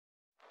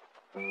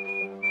Voy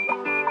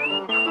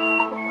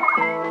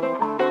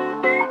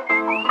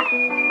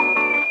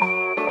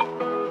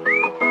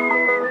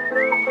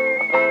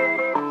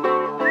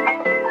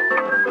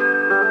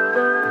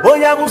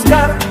a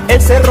buscar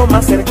el cerro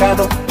más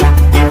cercano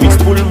y mis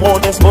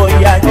pulmones voy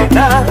a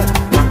llenar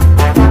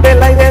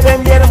del aire de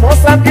mi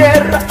hermosa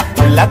tierra,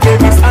 la que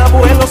mis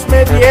abuelos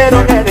me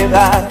dieron a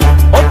heredar.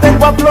 Hoy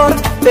tengo a flor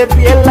de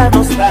piel la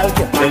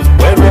nostalgia del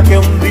pueblo que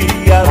un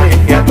día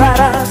dejé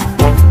atrás.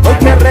 Hoy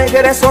que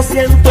regreso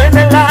siento en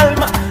el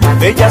alma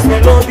bellas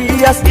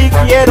melodías y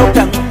quiero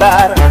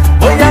cantar.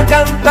 Voy a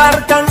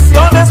cantar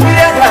canciones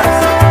viejas,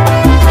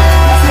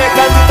 las que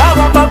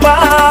cantaba papá,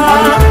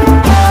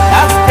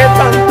 las que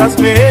tantas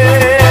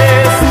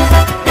veces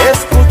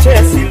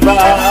escuché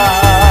silbar,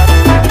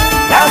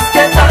 las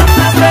que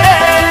tantas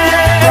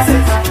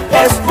veces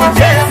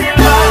escuché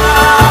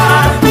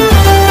silbar,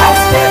 las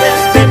que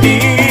desde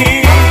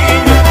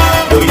niño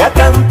voy a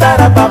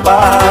cantar a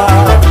papá.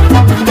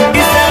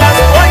 Y se las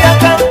voy a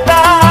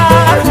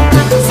cantar,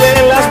 se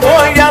las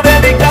voy a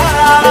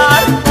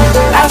dedicar,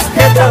 las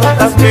que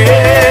tantas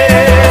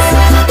veces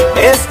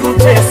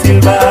escuché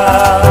silbar.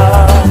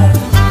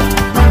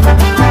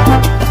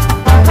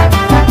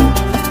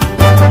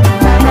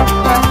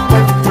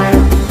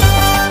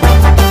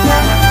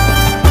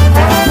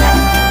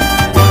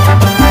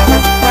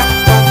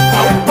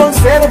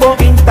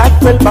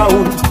 El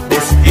baúl,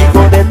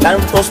 testigo de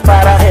tantos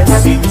parajes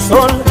sin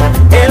sol,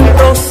 el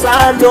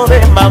rosario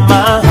de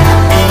mamá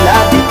y la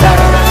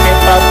guitarra que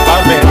papá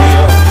me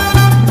dio.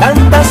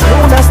 Tantas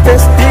lunas,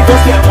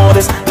 testigos de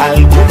amores,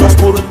 algunos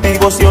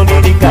furtivos y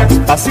oníricas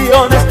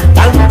pasiones,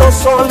 tantos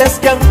soles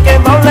que han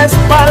quemado la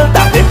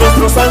espalda de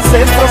nuestros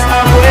ancestros,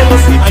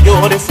 abuelos y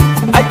mayores.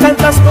 Hay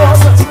tantas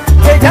cosas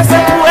que ya se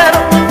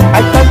fueron,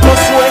 hay tantos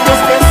sueños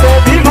que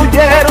se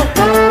diluyeron,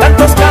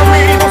 tantos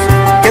caminos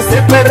que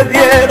se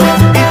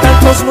perdieron,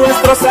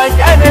 nuestros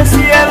allá en el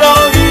cielo,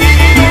 y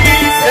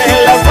se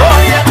las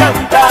voy a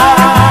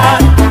cantar,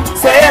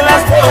 se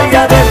las voy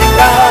a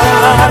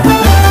dedicar,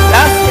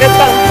 las que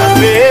tantas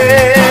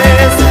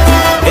veces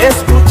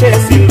escuché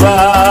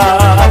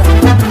silbar,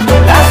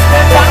 las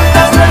que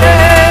tantas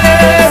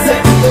veces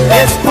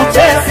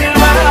escuché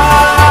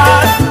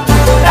silbar,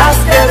 las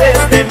que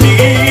desde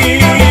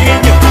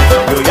niño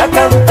voy a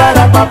cantar a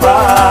papá.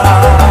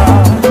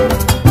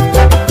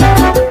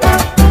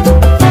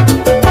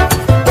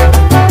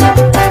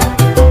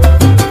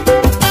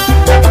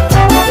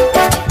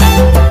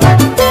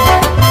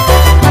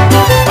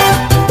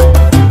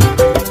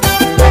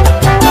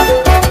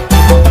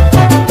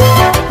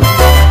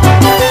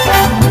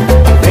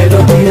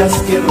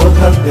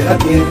 De la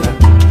tierra,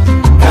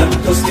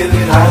 cantos que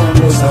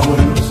dejaron los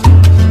abuelos,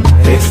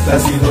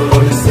 estas y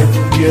dolores se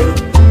fundieron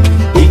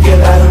y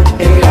quedaron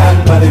en el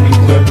alma de mi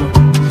pueblo.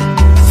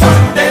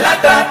 Son de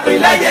la tapa y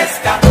la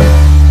yesca,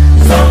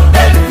 son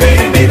del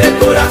firme y de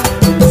dura,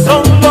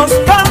 son los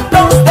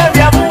cantos de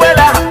mi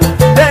abuela,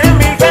 de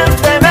mi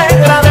gente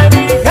negra, de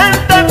mi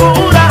gente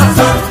pura.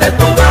 Son de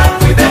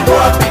Tumaco y de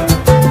Huapi,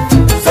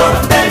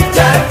 son del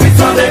Charco y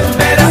son del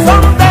Mera,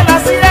 son de la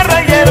sierra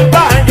y el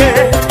valle,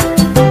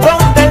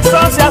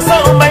 se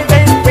asoma y te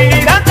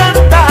inspira a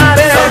cantar.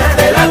 Son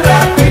de la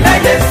tapa y la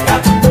yesca,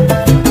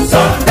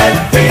 son del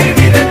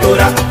firme y de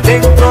dura.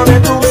 Dentro de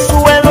tu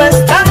suelo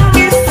están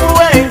mis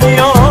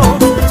sueños,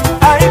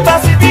 hay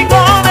pacífico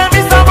de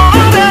mis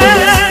amores.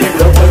 Que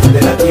brotan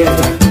de la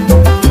tierra,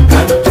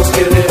 cantos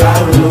que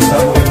dejaron los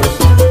abuelos,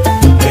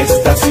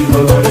 estas y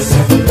dolores se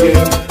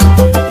fundieron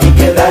y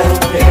quedaron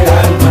en el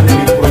alma de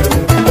mi pueblo.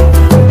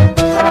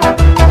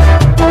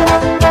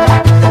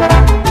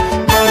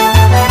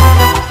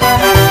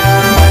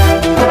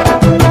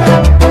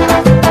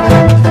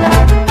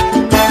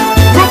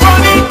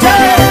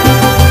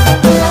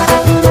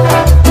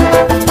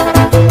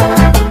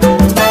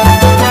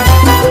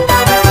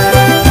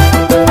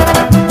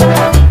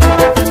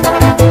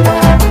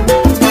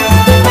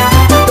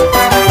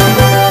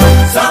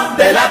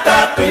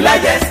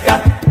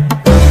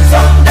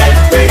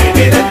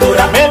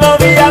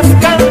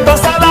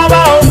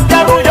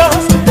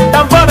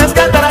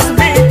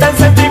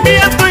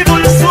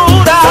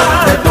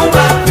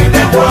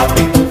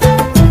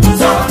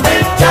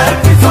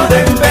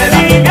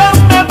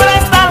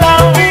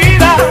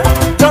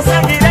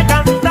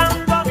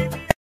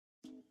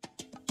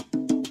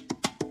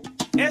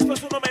 Esto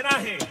es un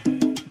homenaje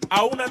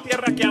a una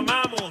tierra que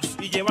amamos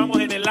y llevamos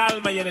en el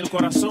alma y en el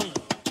corazón.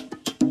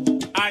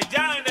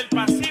 Allá en el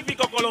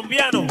Pacífico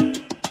colombiano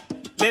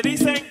le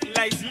dicen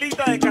la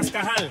islita de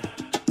Cascajal.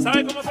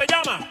 ¿Sabe cómo se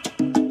llama?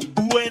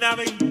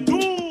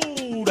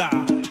 Buenaventura.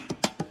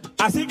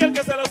 Así que el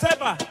que se lo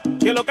sepa,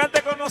 que lo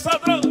cante con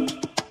nosotros.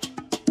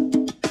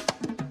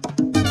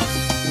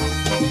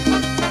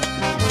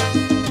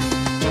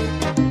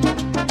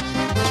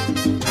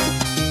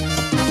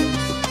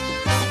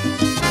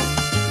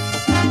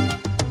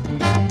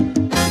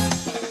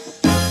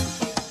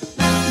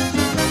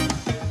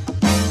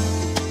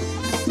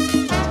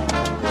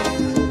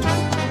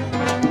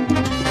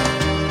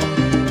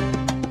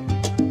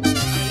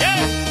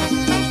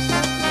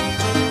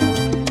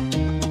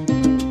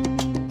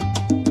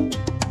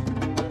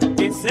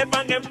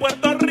 sepan en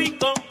Puerto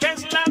Rico que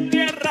es la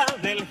tierra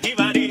del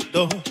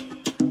jibarito.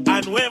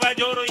 A Nueva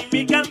York y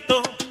mi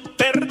canto,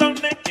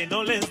 perdone que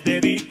no les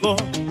dedico.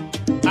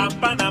 A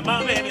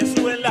Panamá,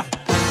 Venezuela,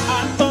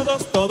 a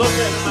todos, todos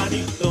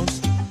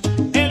hermanitos.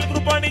 El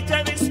grupo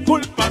Aniche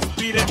disculpas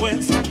pide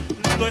pues,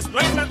 no es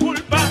nuestra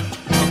culpa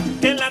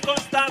que en la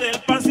costa del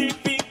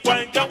Pacífico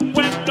haya un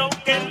pueblo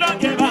que lo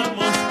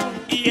llevamos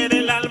y en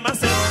el alma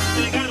se nos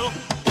entregaron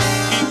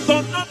y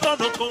con otro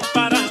no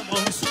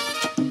comparamos.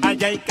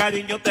 Allá hay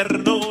cariño,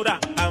 ternura,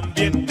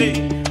 ambiente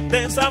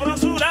de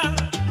sabrosura.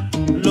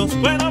 Los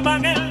buenos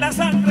van en la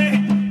sangre,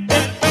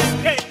 del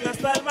pequeño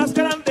hasta el más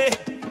grande.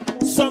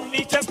 Son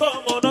nichas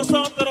como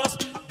nosotros,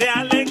 de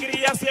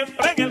alegría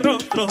siempre en el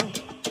rostro.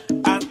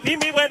 A ti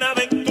mi buena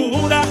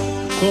aventura,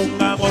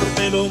 con amor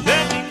te lo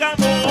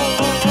dedicamos.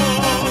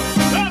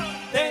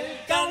 Del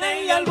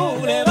Caney al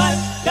Boulevard,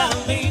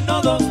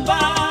 camino 2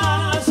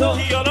 pasos.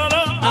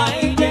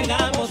 Ahí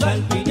llegamos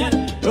al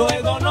final,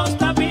 luego nos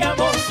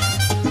tapiamos.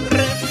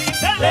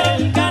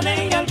 Del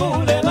Caney al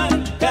Boulevard,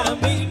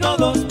 camino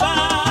 2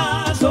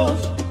 pasos.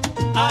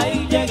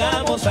 Ahí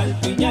llegamos al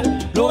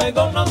final,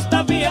 luego nos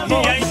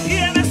tapiamos. Y ahí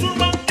tiene su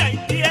monte, ahí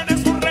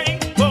tiene su rey,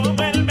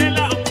 como el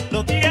melao,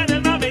 lo tiene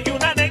el mame y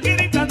una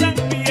negrita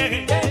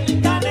también.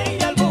 Del Caney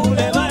al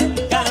Boulevard,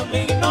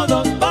 camino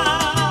 2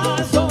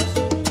 pasos.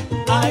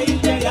 Ahí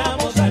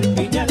llegamos al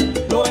final,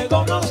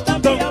 luego nos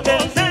tapiamos. Donde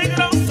el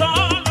negro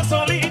solo,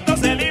 solito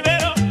se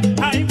liberó.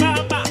 Ay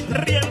mamá,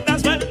 rienda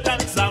suelta,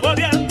 el sabor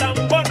y el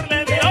tambor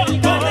le dio.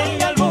 Del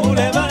Caney al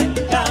Boulevard,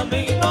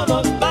 camino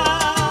 2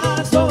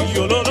 pasos. Y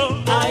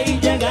ololo, Ahí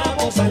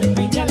llegamos al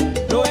final,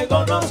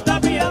 luego nos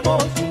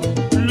tapiamos.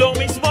 lo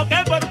mismo que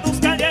por tus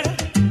calles,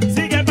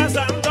 sigue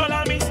pasando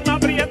la misma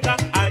prieta.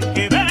 Ay,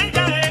 qué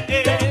bella es.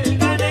 Del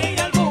Caney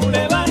al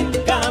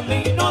Boulevard,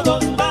 camino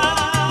 2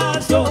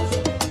 pasos.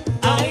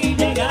 Ahí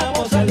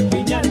llegamos al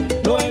final,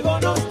 luego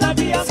nos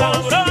tapiamos.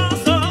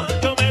 Sabroso,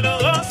 yo me lo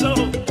gozo,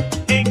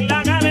 en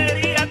la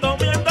galería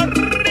comiendo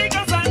rico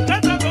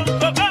sancocho con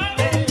coco.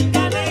 Del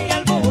Caney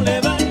al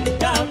Boulevard,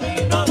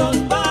 camino 2 Y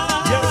el son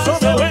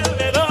pasos. me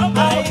vuelve loco,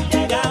 Ahí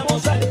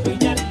llegamos al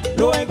final,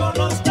 luego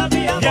nos y el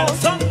tapiamos.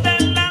 son de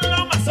la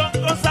loma son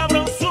con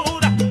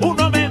sabrosura. Un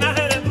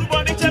homenaje del grupo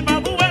Aniche pa'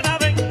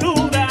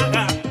 Buenaventura.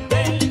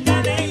 Del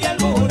Caney al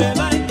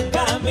Boulevard,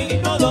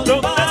 camino 2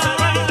 Donde se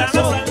baila la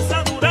pasos.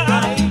 salsa dura.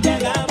 Ahí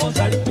llegamos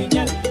al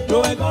final,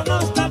 luego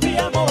nos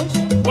tapiamos.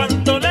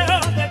 Cuando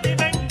lejos de ti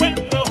me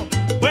encuentro,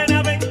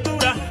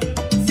 Buenaventura,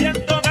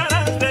 siento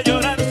ganas de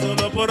llorar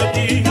solo por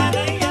ti.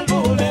 Caney al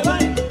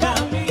Boulevard,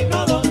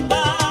 camino 2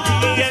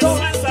 Y eso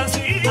pasos. es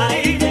así.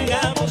 Ahí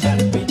llegamos al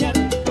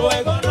final,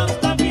 luego nos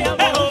tapiamos.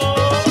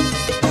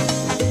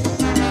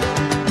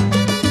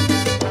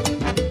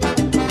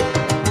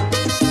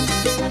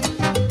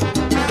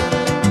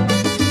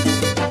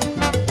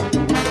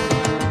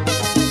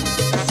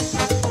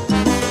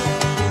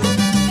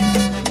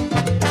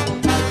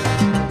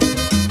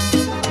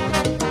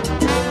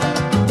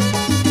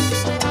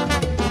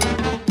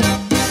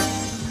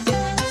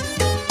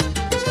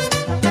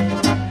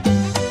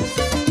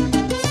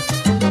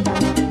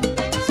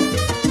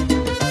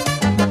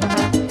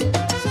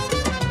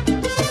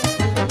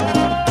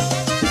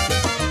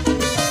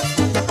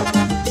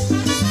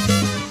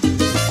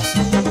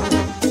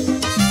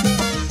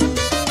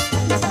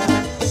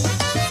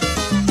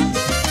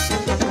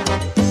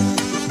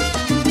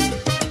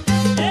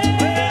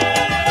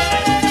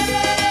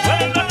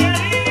 Pueblo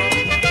querido,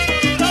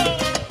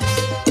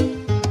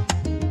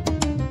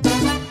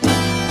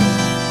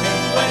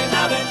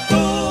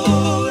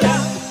 Buenaventura,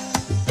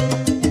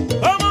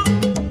 ¿cómo?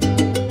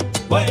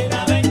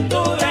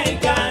 Buenaventura y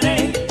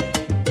Caney.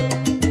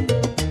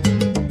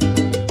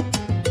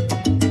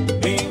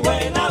 Mi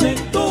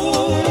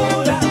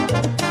Buenaventura,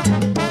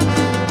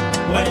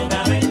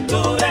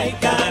 Buenaventura y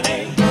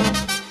Caney.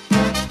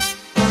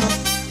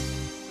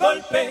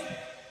 Golpe,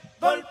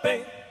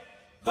 golpe,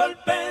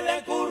 golpe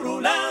de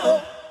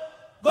currulao.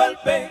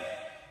 Golpe,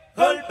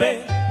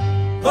 golpe,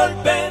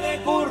 golpe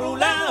de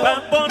currulao.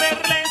 Pa'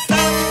 ponerle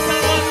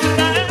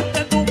salsa a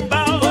este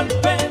tumbao.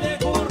 Golpe de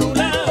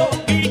currulao.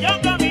 Y yo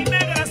con mi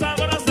negra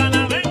sabrosa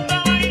la vengo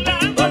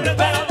bailando.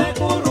 Golpe de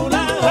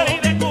currulao. Ay,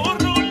 de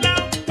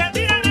currulao, que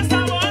tiene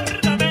sabor,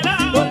 dámela.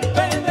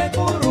 Golpe de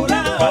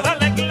currulao. Pa'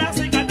 darle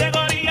clase y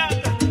categoría,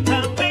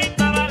 también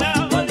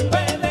balao.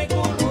 Golpe de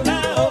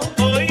currulao.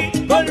 Hoy,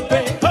 Golpe,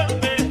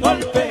 golpe,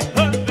 golpe,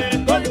 golpe,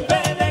 golpe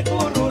de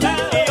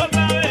currulao. y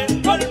otra vez,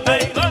 Golpe,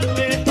 ay,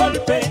 golpe,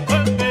 golpe,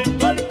 golpe.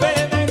 golpe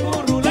de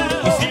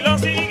currulao. Y si lo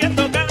sigues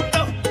tocando,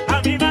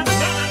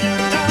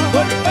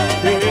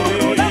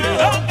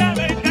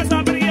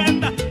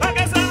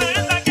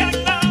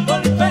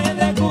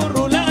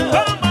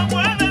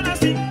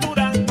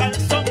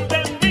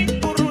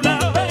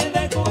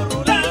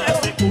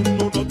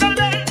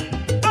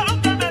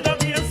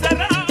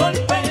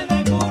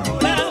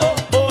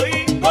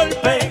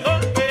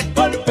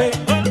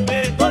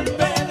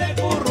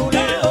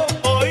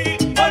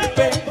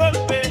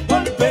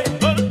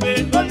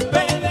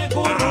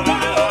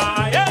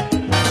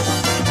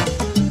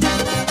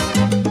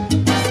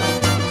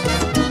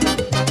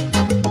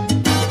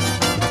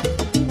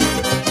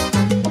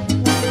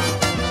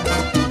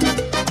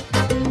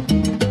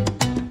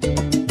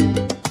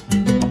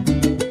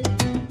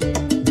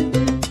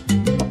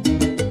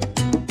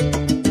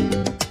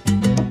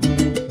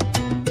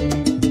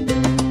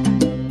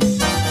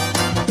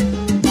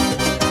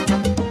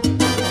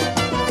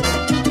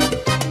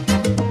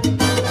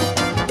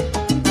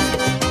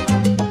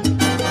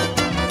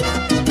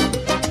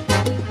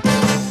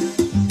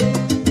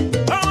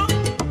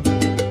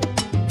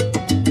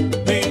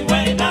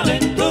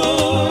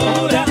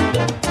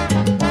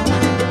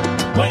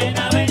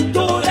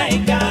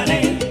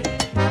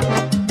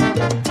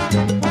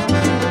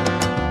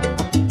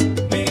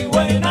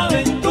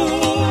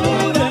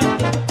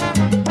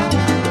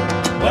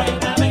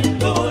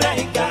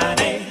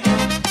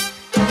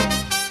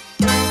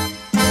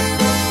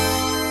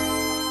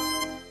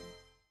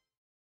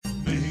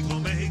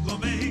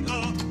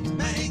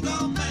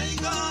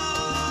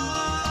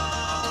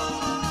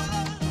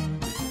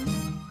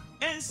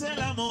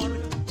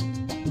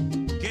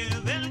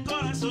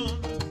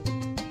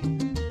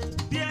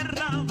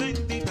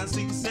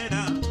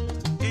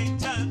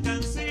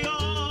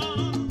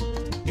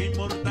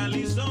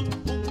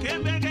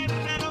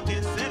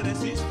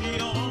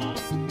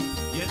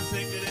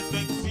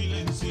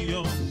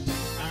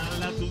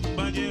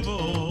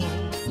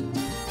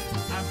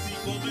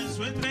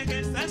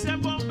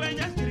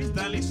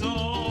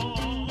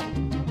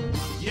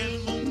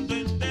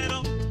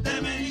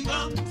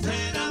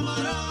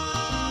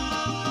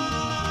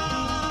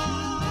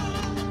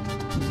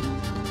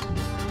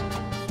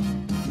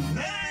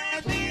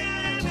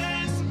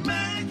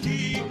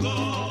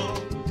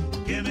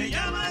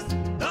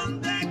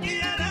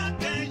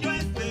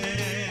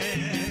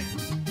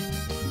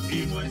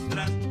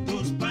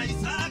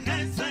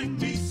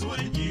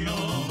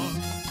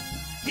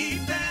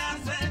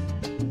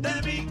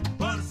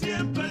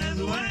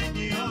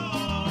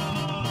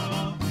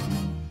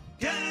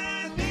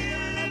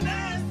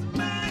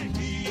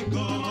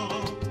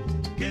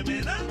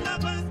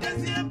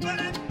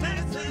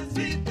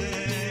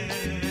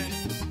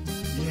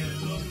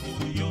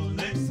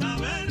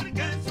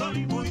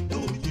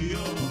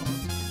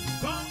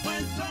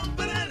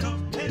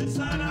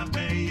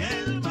 zarape y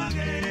el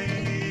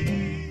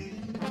maguey.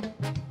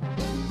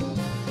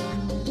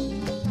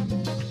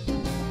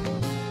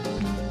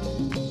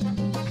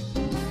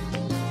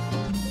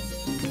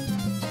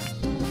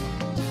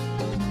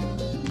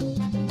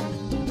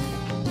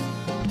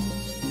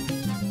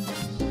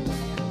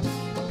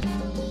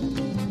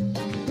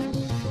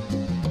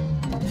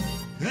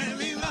 ¡Que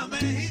viva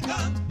México!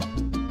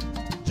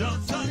 Yo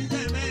soy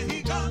de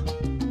México.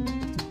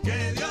 Que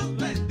Dios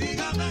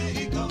bendiga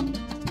México,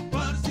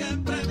 por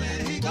siempre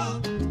México.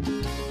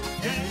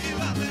 Que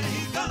viva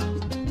México.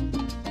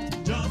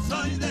 Yo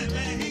soy de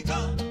México.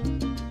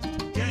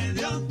 Que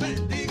Dios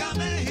bendiga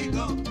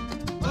México,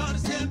 por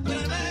siempre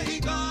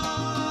México.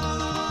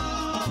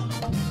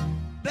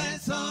 De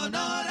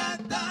Sonora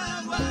hasta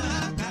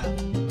Oaxaca,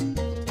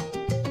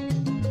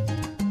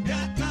 de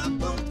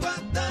Acapulco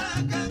hasta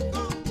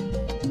Cancún,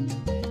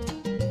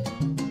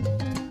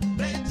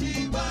 de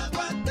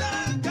Chihuahua hasta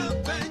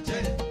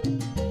Campeche,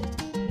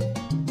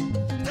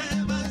 de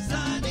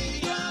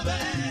Manzanillo a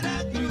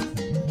Veracruz,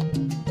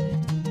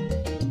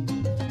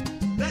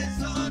 de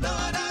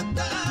Sonora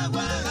hasta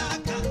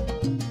Oaxaca,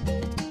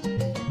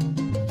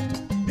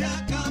 de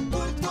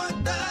Acapulco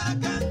hasta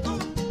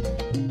Cancún,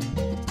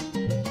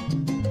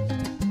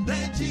 de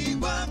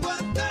Chihuahua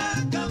hasta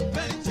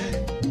Campeche,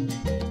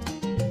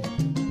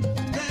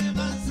 de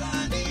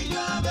Manzanillo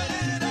a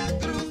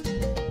Veracruz.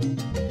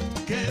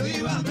 Que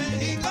viva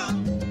México,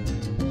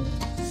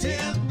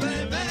 siempre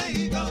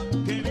México.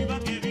 Que viva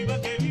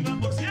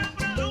por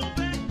siempre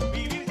Lupe,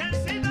 mi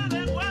Virgencita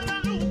de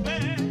Guadalupe.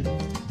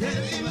 Que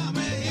viva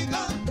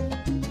México,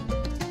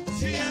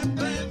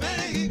 siempre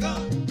México.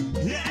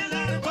 Y el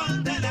árbol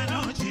de la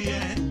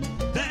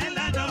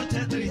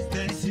noche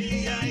triste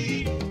sigue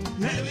ahí.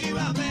 Que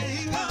viva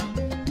México,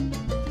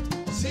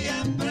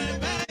 siempre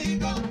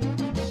México.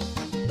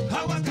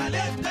 Agua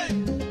caliente,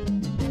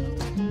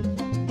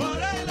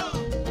 Morelos,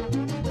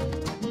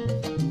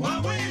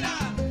 Coahuila,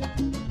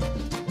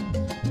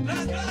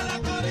 Las Vegas,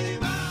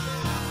 Colima.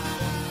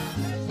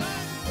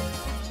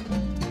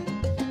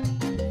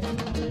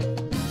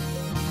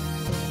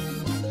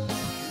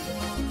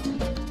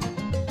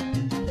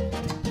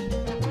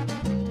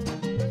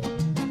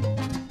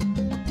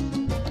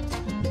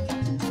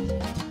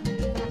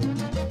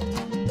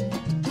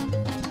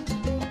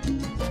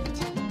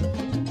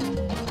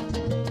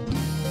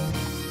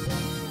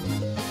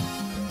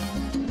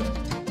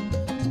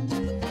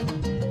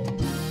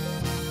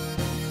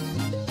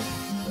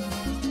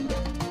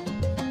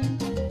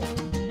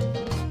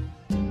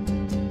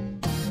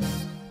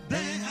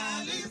 De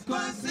Jalisco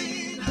a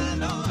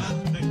Sinaloa,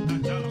 de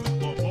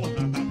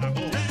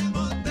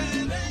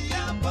Monterrey a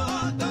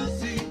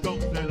Potosí,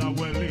 donde la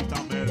abuelita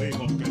me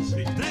dijo que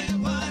sí, de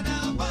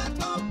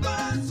Guanajuato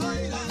paso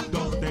Hidalgo,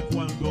 donde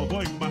cuando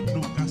voy más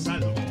nunca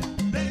salgo,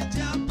 de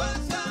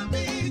Chiapas a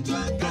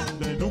Michoacán,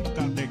 donde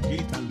nunca te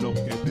quitan lo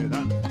que te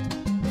dan,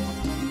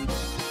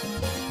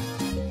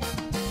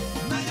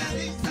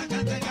 Nayarit,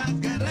 Zacatecas,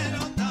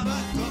 Guerrero,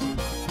 Tabasco,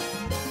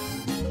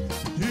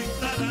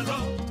 Quintana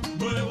Roo,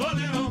 Nuevo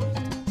León,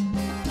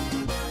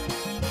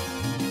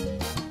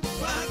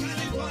 Baja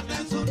California,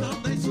 sur,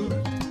 norte y sur,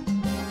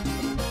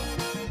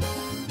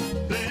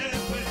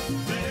 DF,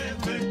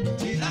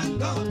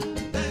 Chilango,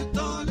 de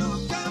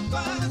Toluca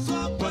paso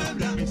a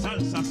Puebla, mi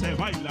salsa se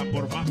baila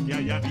por más que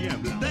haya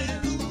niebla, de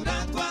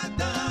Durango a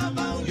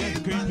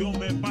Tamaulipas, que yo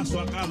me paso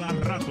a cada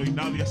rato y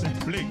nadie se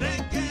explica, de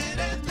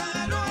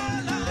Querétaro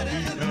a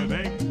Laredo, y me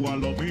vengo a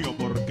lo mío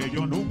porque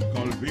yo nunca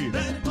olvido, de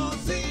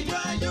Hermosillo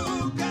a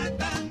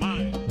Yucatán,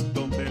 Mae,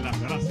 donde las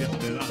gracias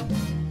te dan.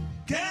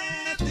 ¿Qué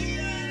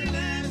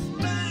tienes,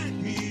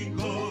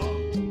 México?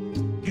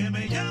 Que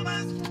me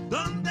llamas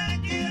donde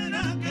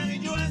quiera que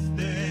yo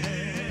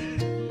esté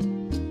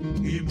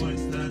y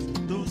muestras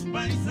tus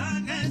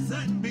paisajes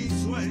en mis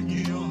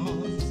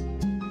sueños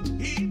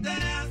y te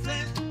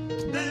haces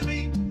de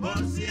mí por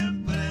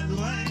siempre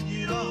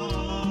dueño.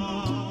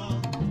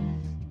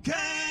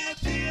 ¿Qué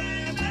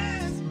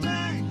tienes,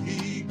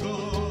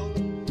 México?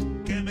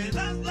 Que me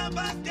das la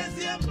paz que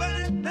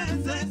siempre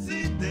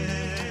necesité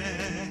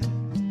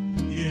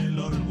y el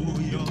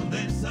orgullo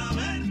de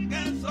saber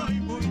que soy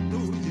muy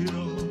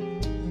tuyo,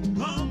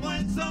 como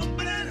el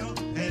sombrero,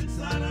 el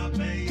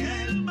zarape y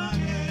el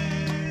maguey.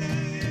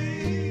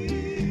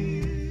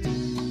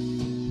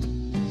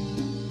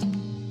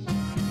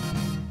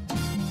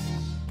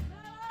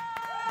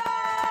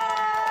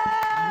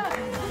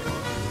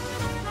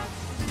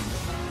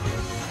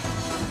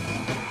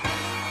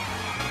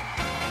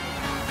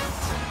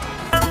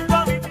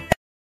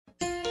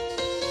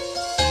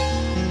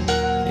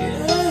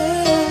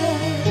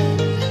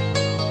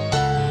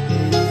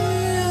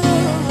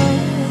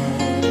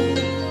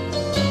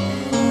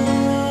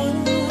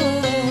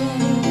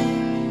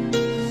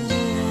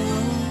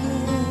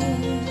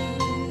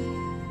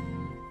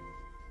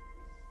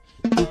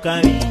 Tu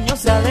cariño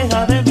se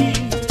aleja de mí,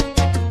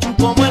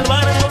 como el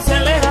barco se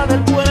aleja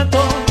del puerto.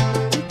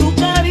 Tu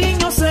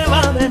cariño se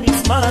va de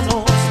mis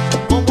manos,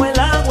 como el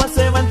agua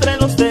se va entre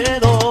los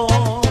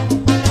dedos.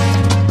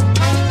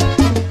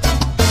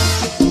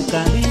 Tu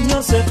cariño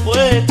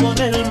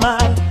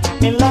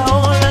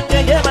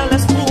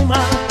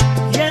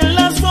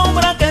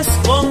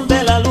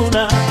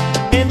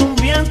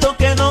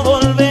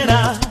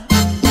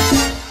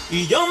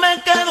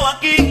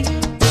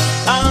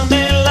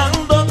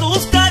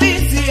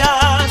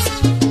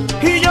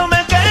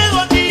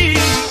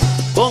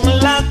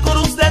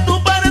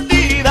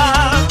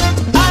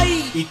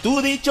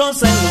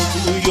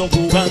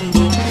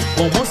jugando,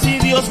 como si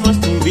Dios no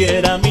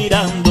estuviera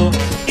mirando.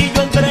 Y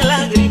yo entre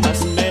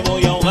lágrimas me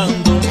voy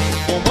ahogando,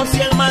 como si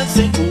el mal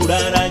se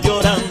curara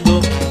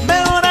llorando.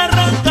 Mejor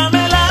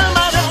arráncame el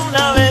alma de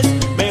una vez,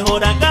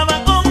 mejor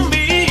acaba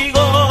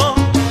conmigo.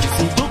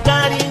 Si tu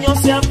cariño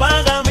se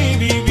apaga mi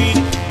vivir,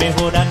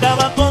 mejor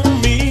acaba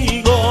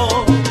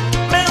conmigo.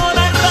 Mejor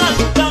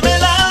arráncame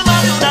el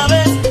alma de una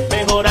vez,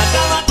 mejor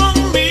acaba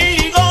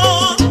conmigo.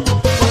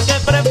 Porque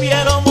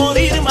prefiero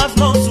morir más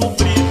no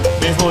sufrir,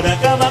 mejor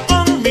acaba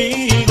conmigo.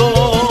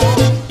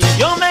 Y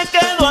yo me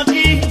quedo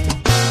aquí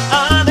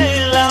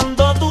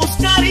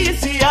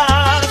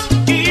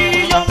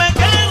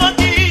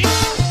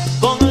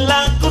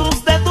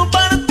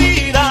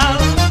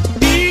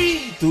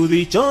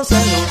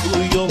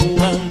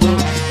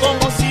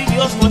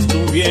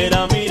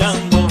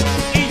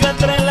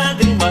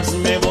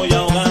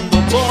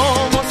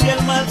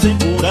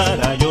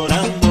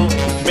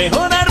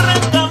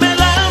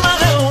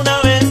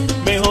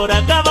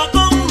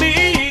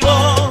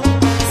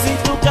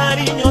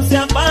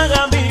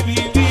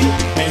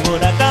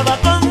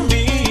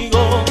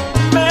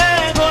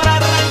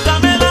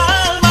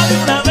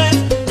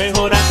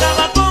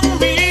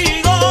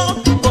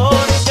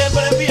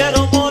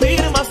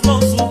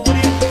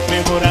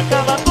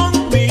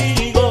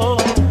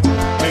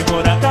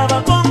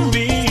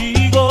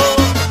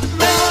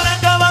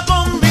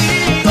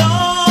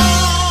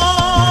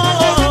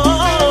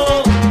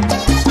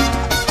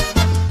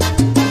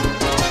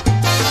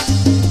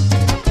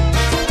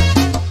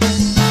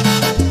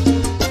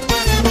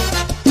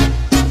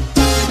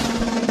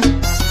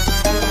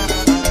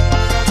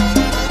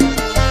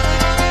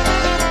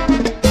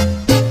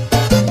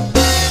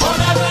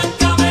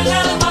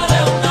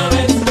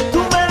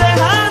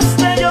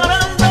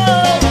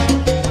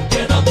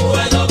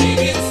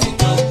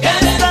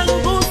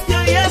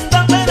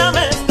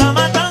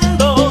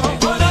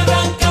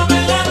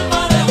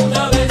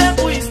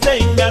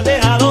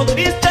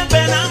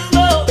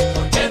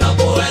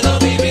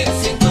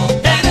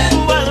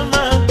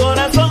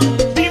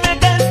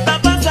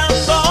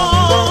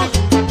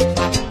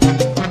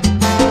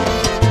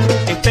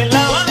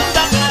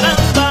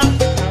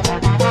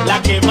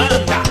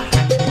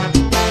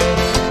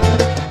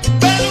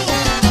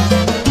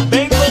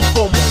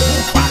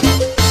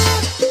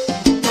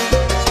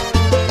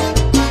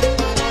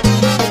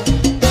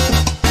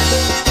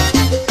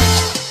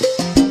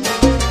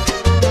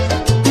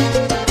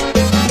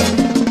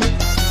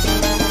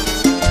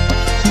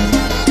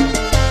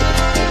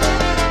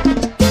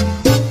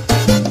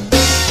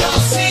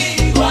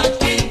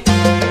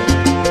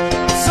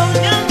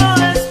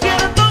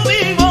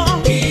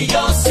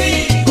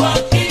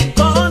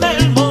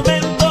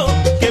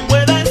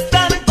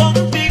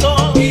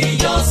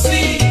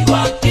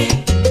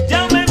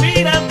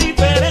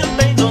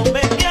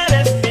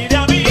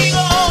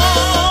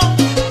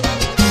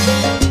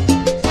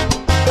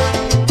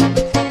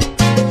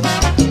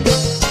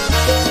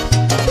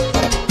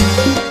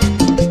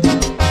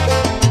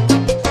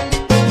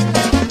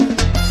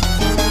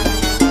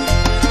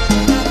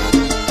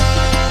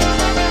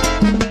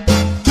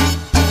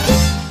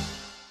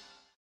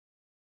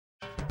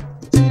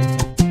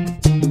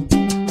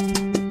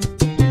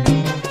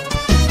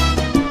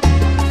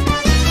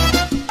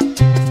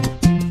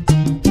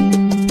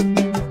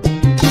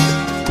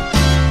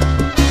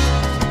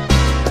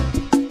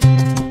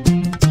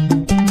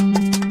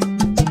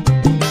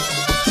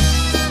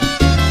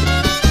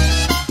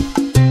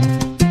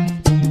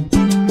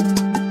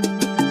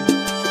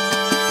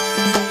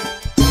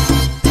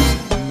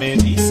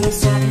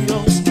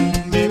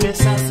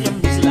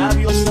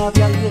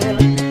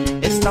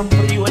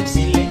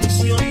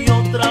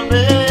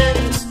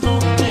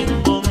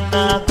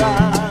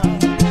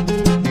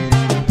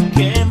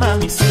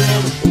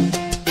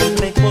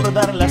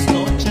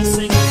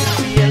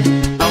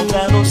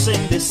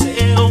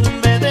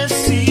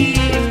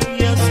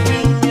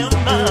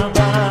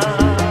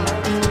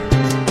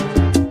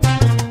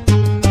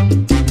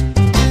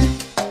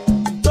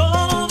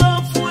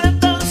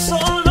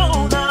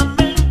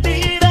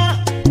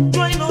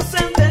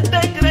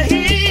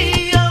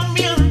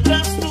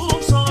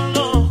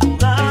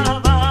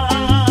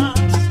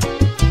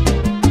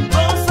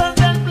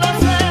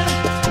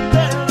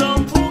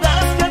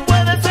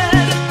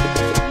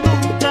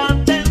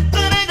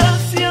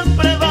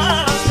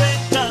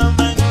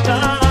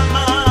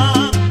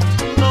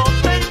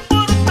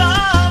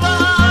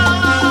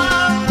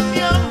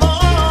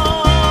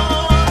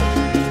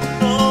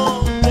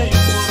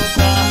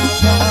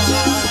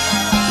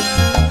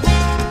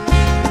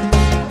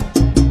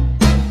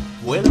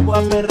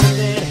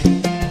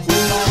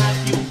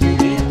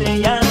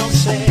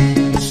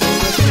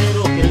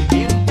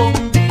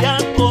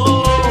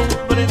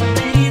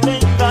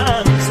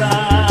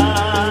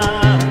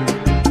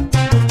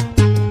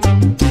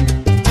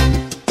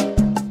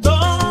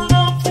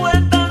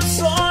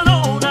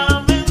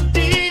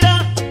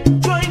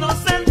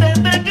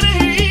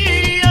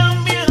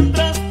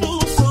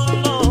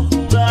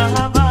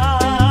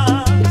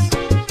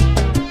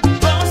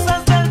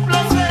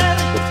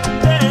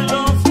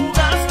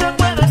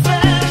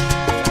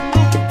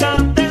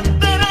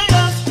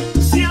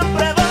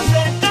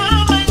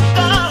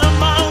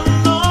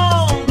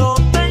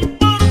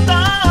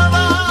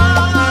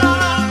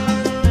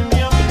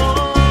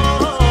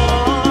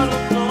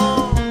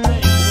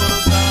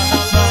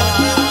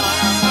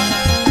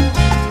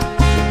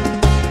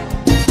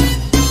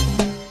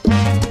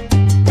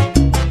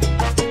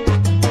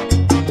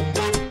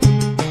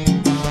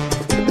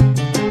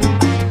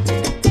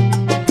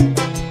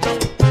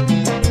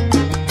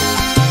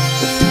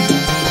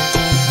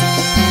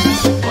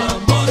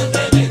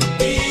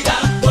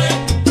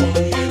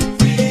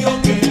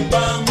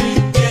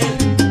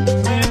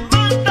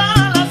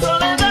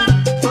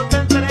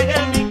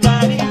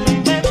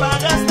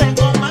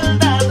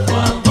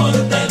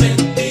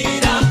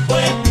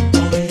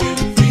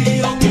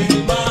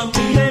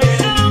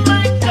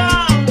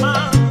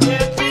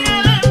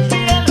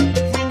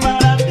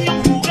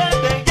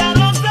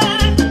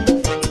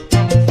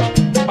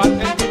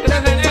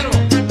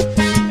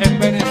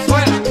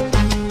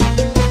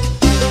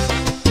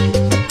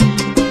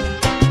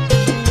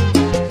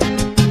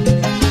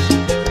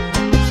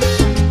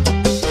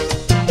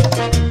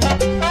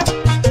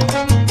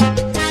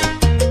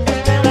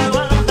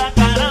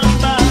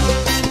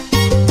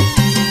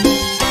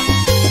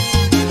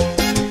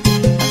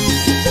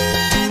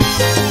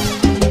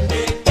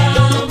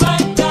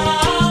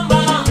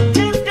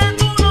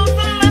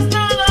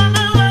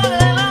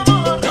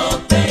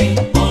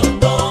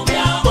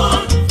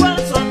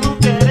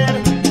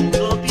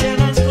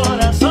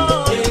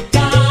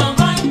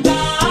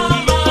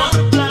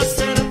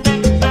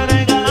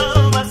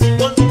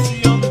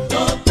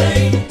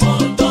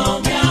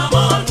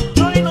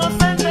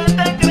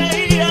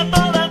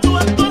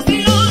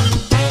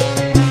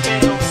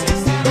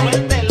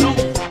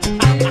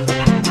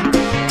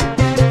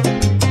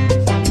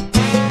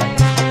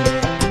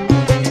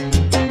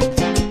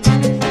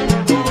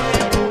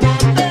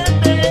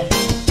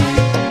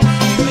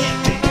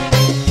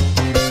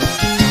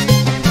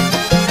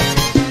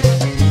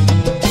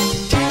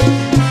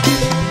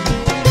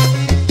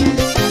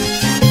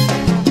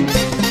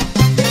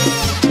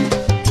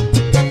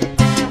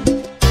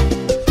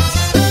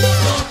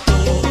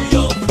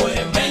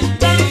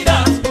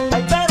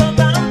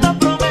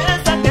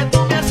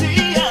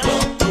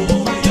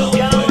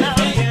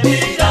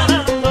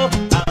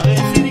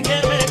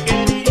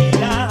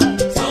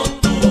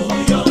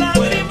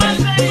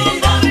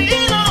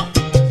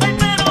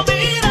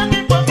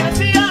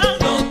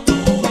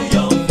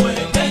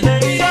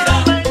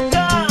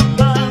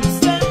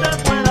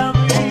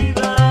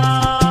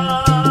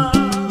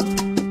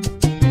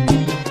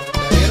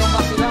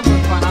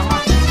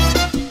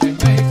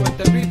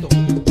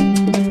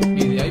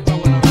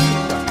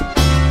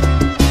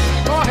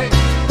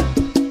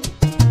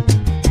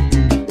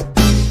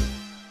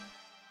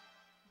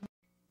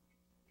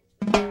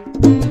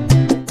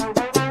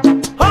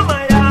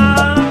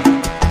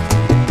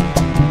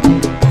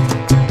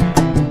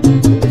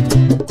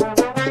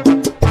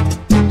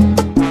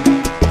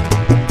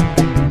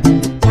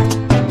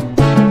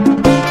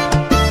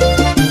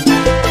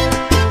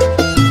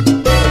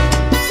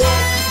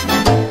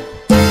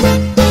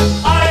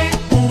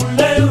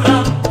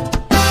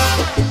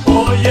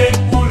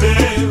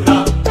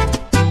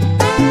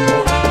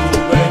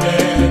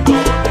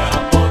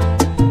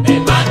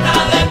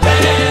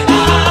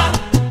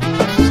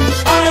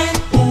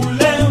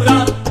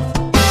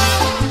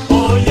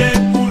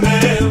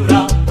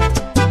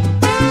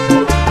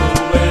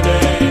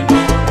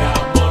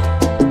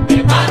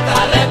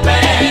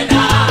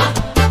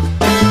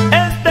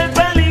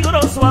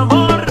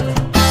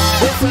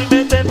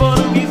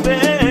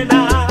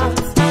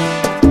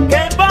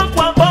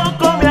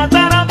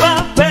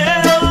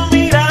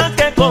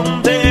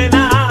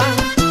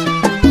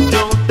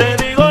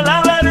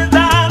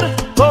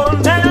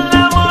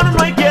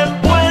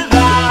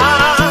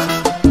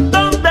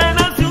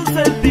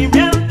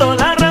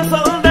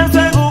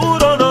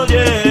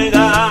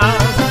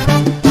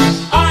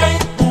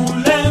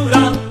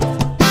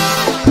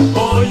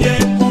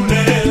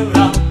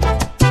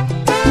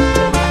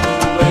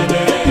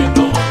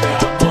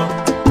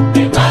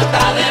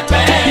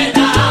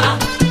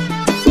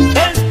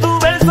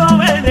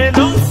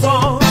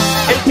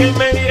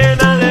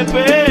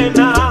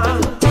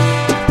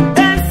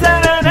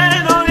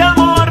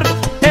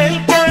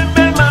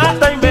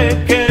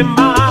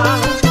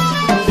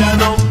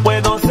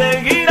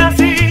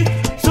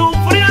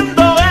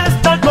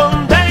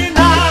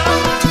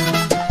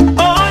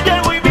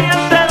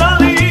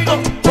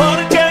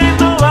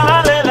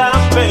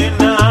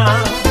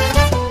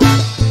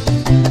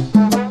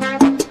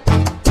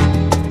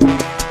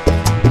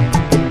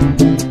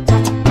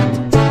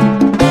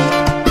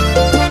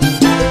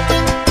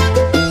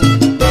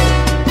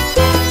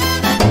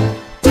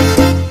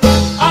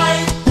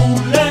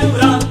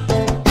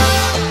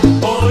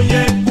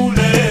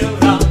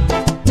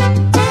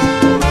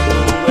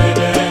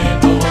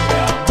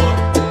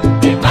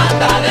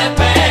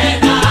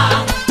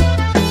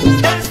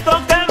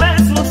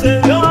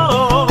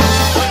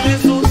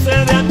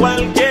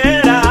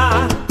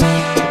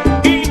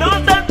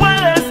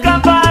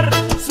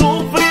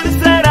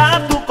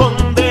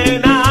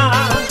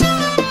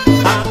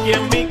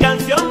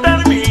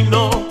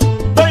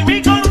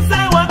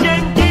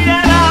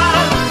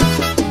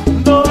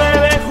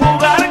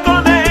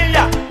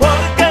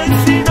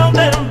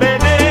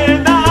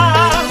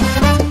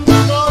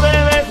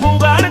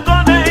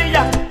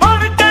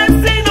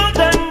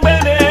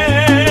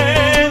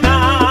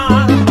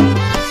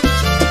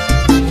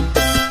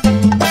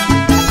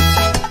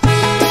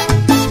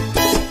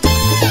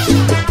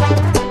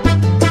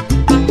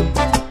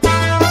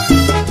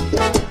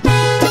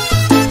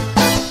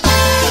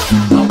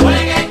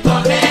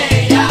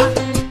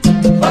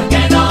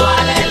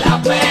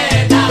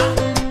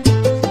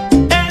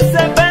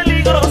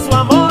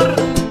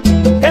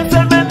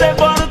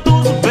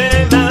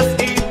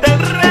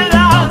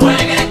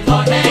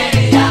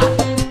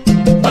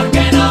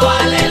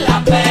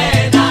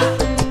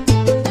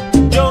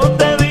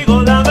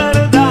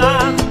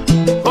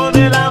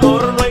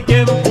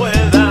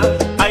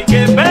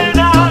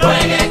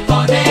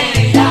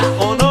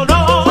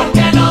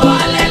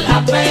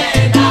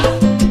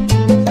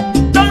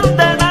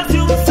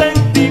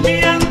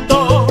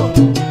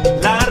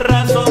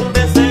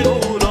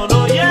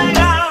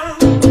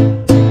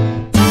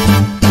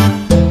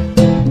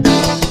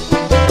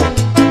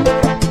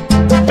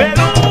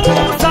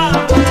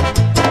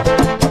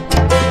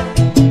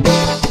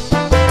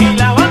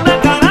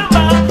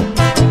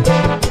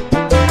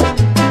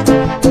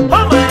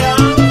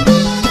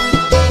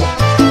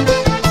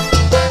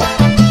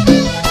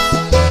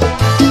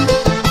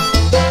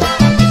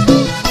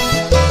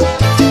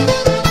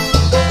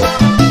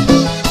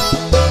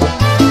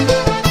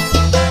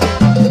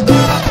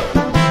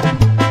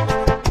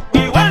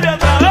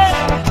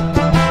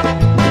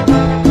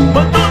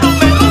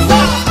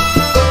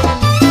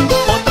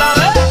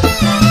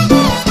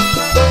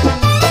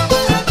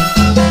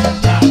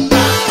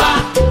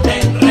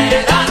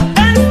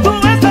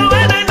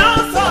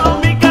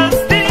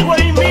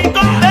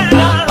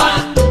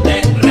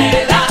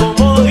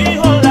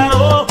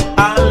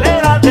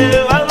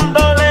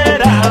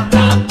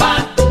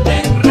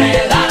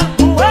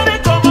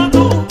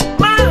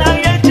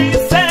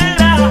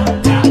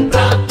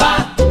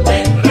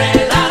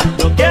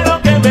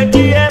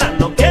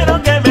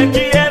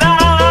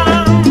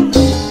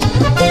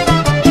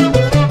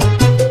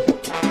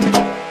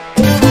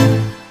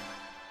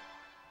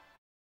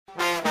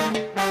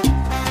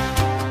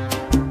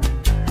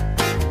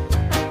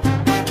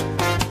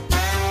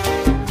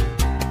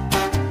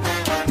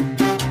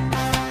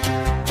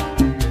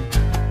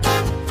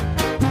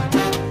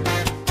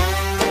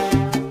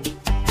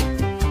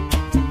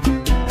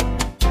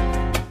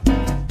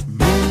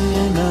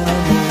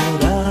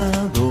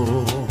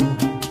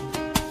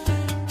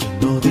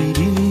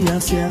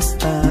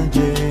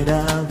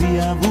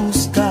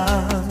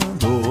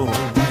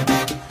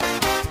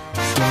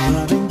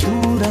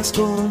miras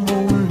como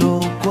un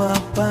loco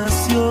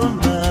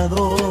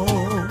apasionado,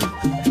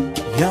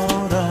 y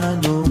ahora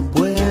no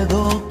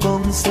puedo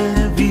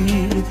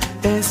concebir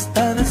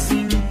estar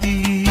sin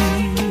ti,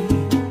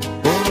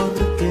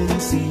 porque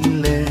en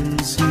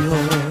silencio,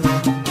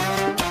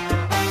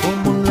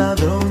 como un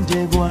ladrón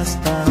llegó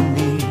hasta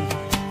mí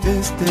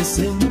este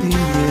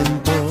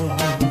sentimiento,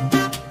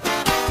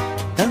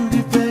 tan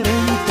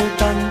diferente,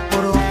 tan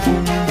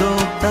profundo,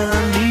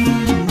 tan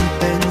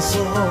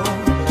intenso.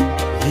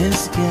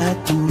 Es que a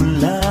tu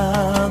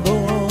lado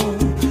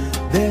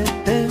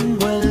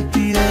detengo el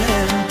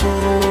tiempo.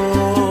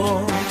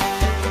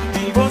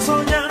 Vivo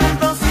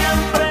soñando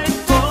siempre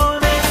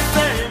con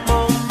ese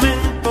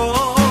momento.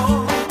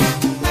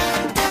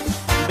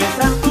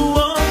 Besar tu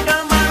boca,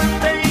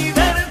 amarte y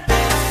verte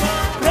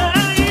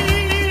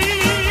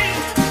sonreír.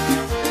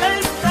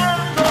 Esta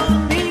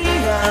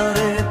agonía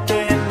de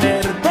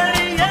tenerte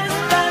y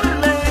estar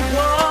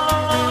lejos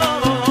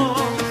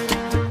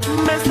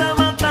me está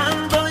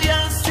matando y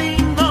así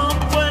no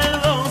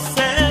puedo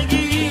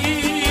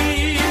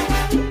seguir.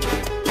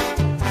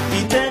 Y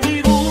te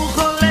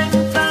dibujo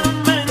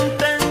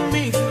lentamente en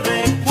mis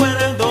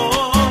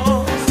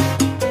recuerdos.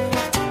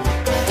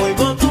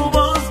 Oigo tu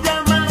voz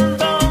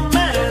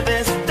llamándome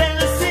desde el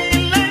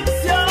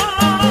silencio.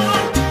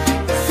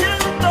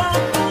 Siento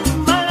tus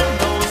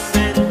manos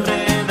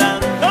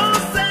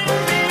enredándose en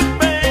mi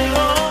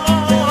pelo.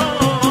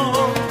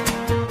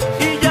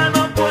 Y ya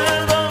no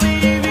puedo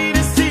vivir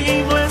si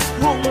no es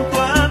junto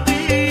a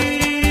ti.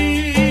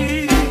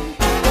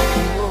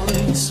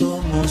 Hoy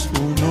somos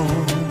uno,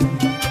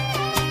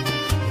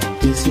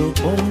 que se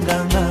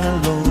opongan a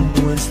lo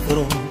nuestro,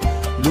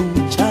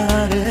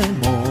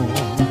 lucharemos.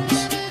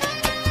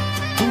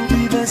 Tú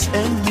vives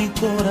en mi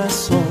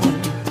corazón,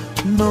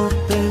 no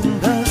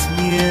tengas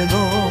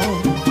miedo,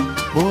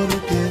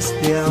 porque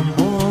este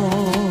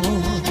amor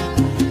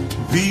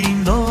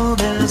vino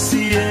del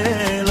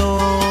cielo.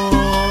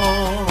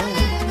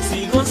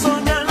 Sigo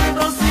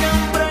soñando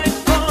siempre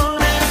con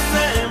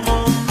ese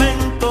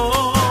momento.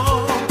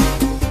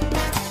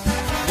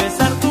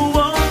 Besar tu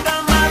boca,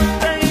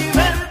 amarte y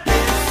verte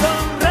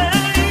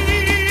sonreír.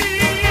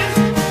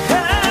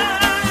 Esta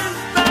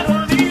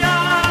agonía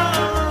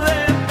de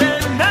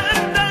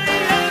tenerte y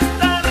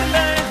estar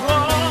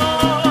lejos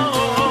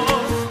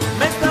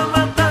me está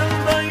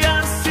matando y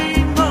así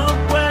no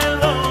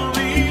puedo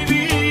vivir.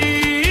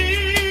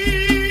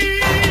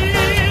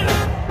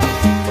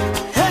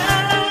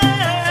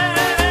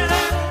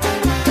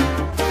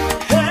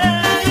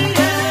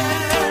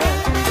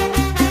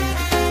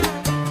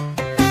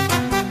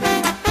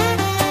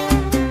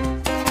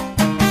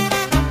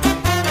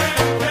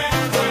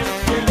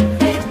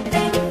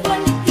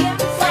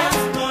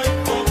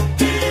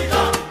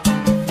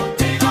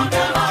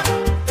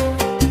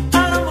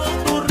 Amo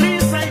tu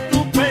risa y tu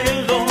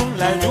pelo,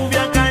 la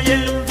lluvia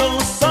cayendo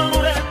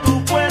sobre tu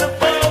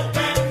cuerpo.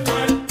 Detengo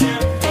el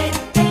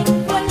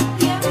tiempo,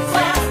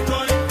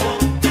 estoy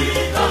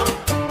contigo,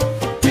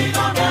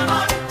 digo mi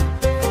amor.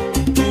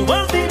 Tu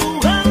voz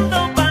dibujando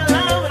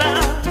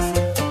palabras,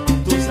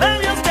 tus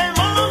labios que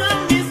mojan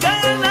mis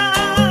ganas.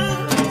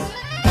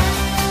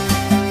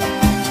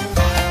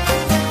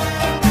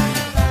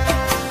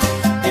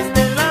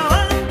 Esta es la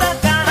banda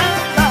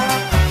caramba,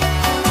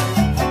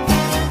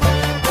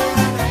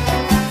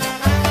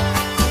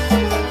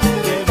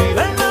 que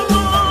viva el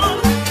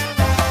amor.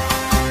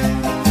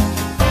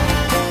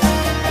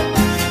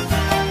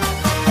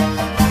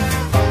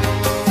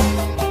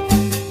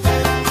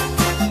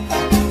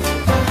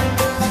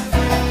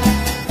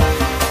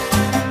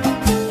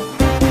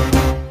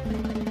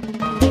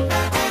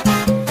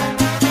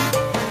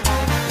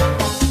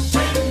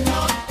 No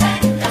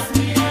tengas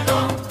miedo,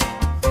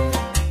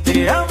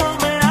 Te amo,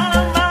 me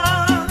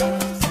amas.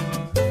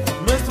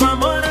 Nuestro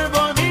amor es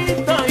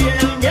bonito y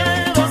el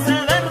miedo se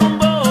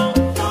derrumbó.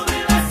 tú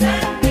vives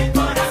en mi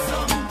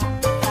corazón.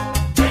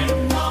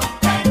 No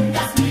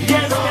tengas Y es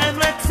miedo, que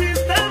no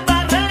existen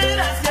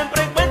barreras, siempre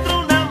encuentro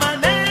una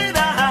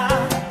manera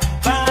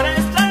para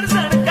estar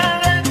cerca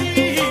de ti,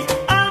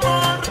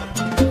 amor.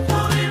 tú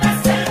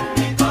vives en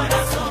mi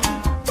corazón.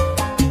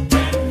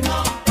 No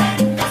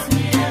tengas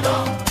miedo,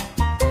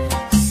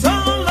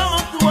 Solo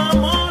tu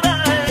amor ha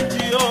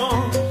hecho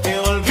que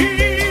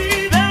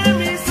olvide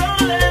mi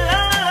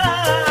soledad.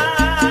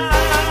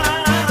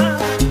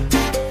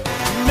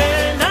 Me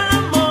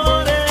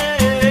enamoré.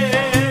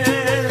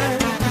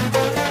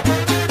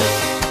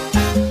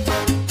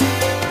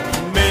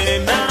 Me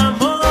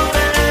enamoré.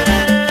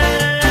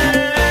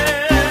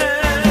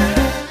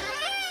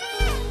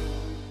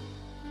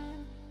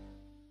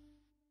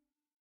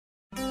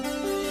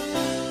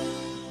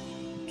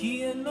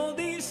 ¿Quién no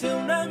dice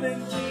una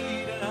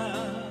mentira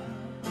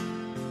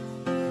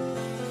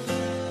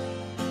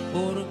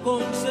por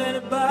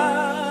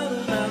conservar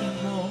un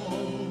amor?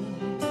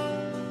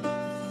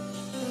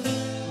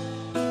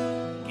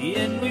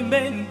 ¿Quién no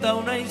inventa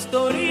una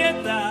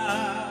historieta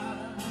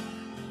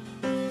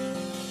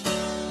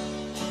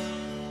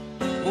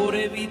por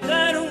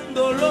evitar un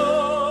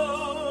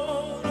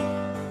dolor?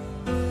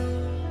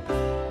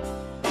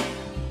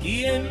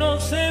 quien no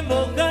se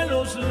moja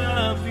los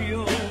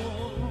labios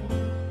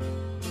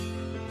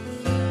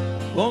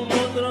con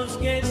otros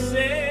que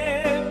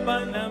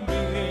sepan a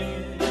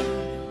miel,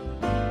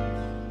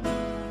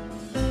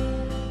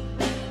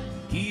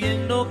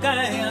 quien no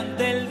cae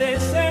ante el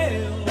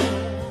deseo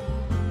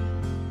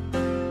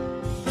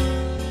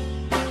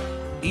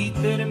y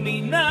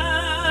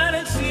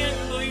terminar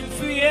siendo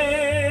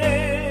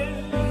infiel,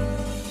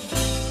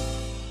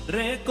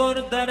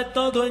 recordar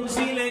todo en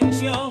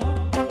silencio.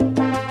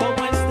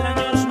 Como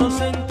extraños nos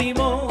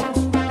sentimos,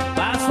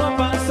 paso a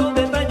paso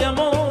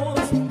detallamos,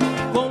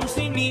 con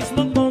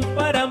cinismo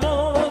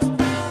comparamos,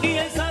 y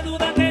esa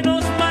duda que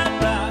nos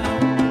mata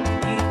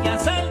y que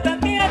asalta,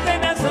 que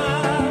atenaza,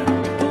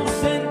 tus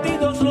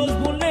sentidos los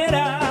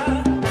vulnera,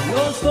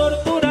 los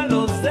tortura,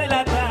 los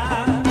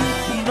delata,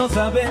 y no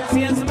saben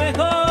si es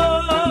mejor.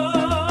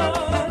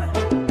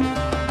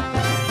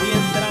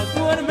 Mientras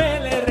duerme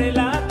le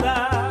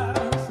relatas,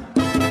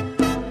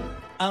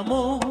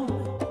 amor,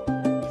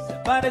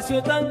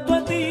 pareció tanto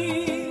a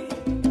ti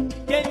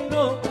que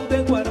no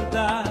pude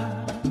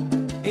guardar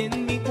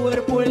en mi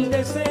cuerpo el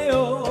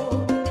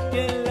deseo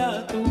que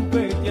la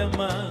tuve que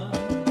amar.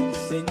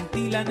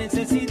 Sentí la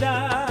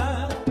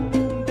necesidad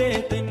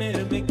de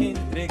tenerme que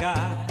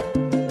entregar.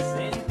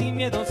 Sentí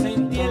miedo,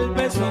 sentí el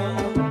peso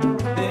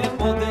de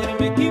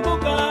poderme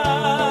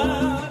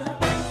equivocar.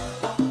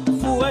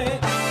 Fue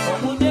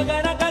como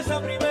llegar a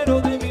casa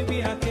primero de mi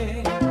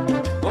viaje,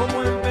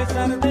 como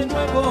empezar de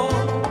nuevo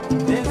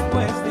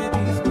después de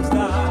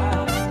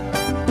disgustar,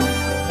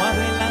 como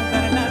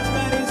adelantar la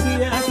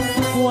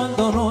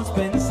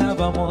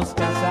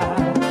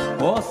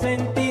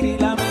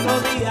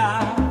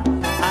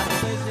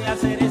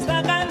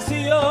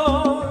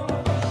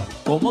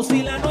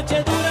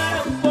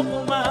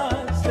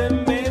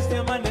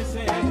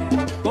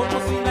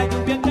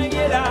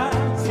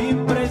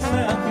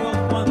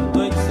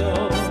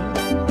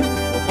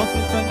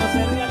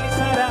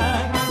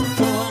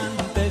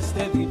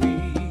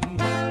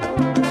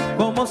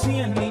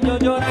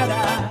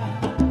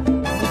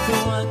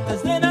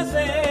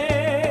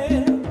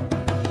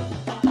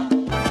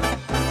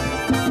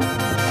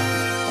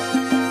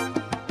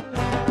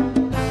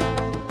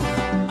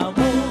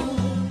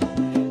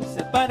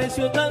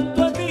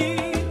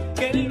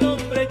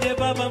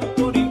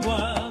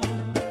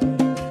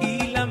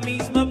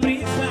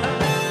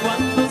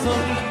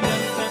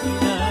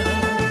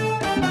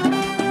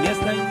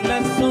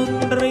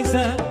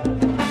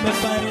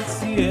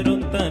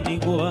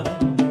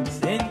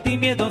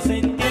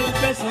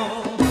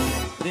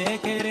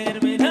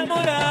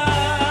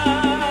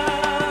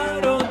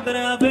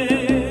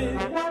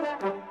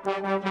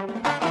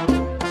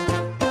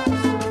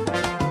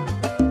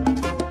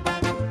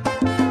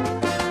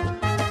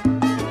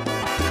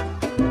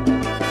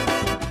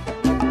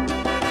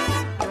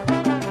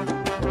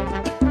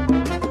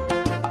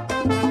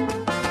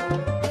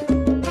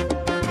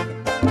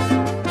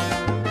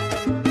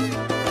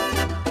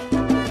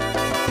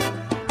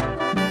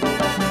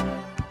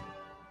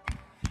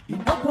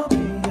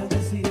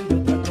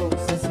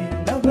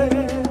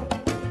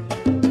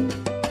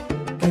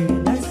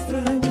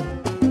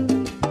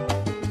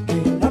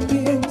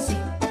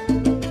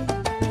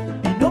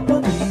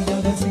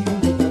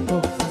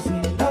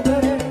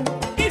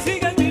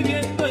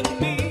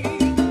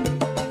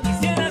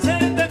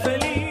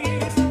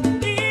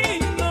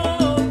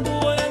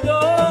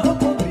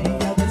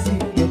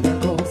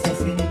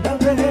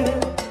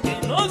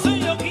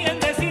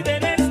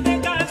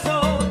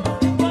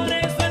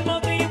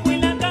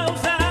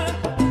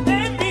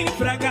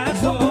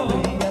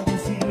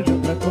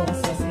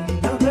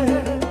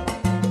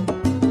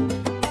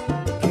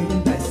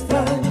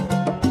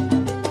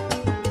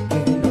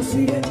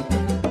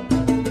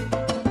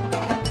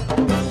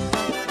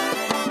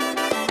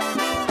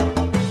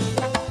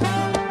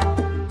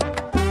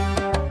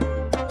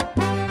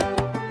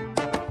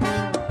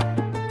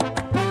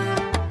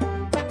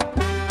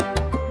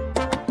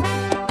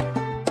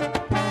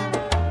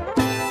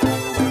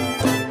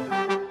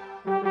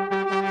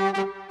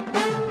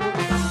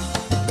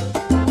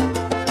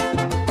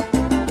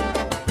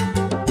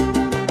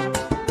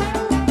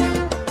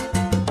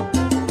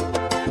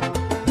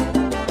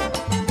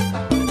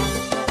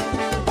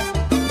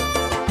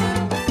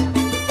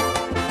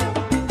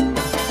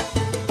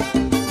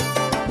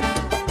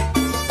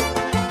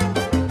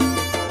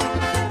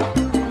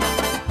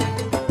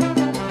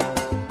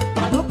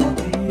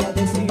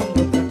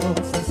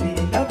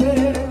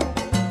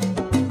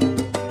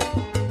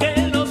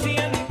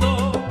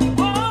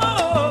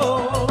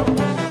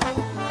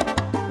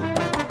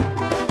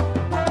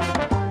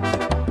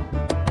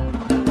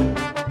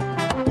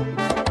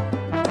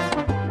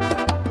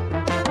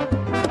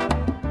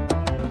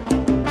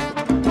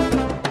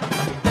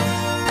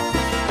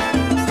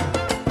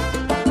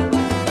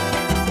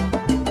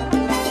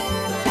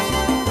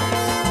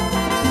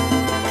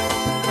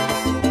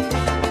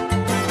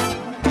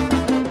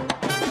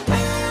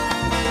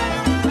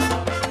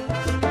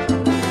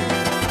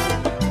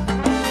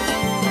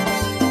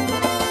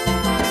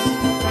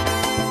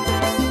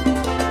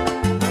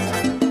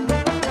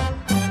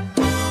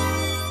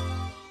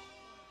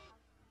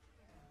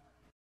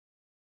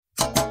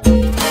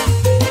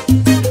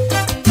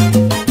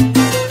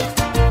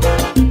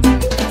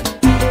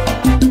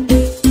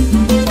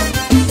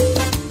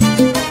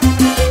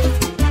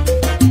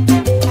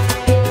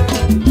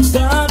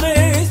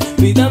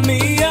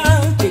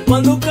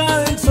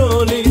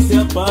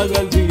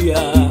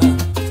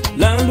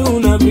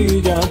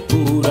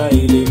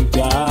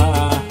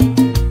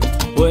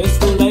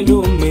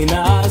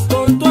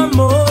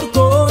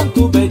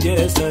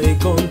belleza y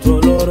con tu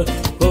olor,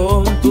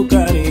 con tu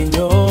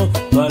cariño,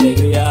 tu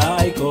alegría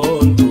y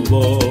con tu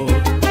voz.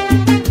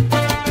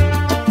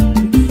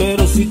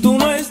 Pero si tú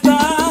no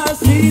estás,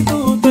 si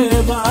tú te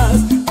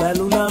vas, la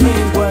luna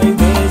mengua y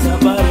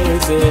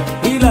desaparece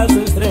y las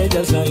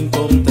estrellas la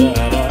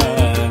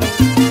encontrarán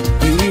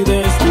y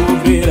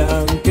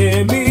descubrirán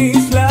que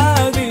mis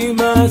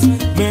lágrimas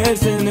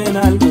mecen en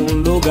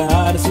algún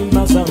lugar sin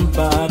más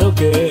amparo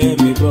que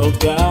mi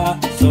propia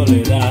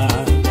soledad.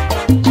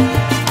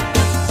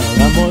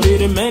 Para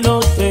morirme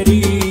no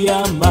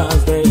sería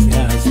más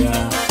desgracia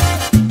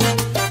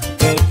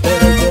que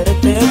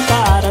perderte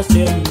para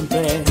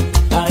siempre.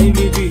 Ay,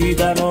 mi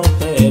vida, no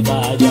te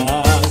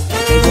vayas,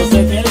 que yo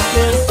sé que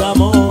este es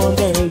amor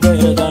del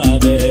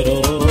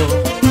verdadero.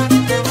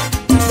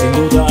 Sin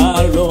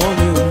dudarlo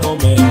ni un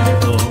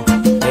momento,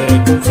 te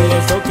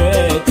confieso que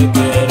te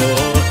quiero,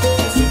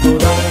 sin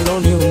dudarlo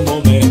ni un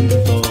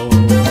momento.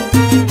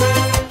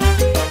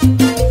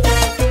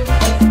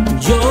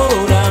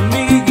 Llora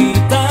mi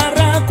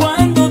guitarra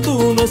cuando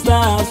tú no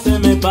estás, se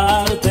me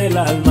parte el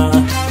alma,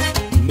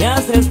 me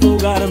haces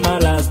jugar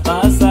malas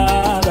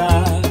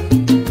pasadas.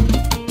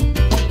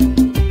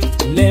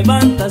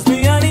 Levantas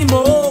mi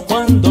ánimo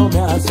cuando me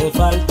hace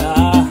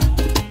falta,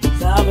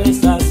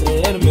 sabes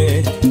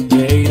hacerme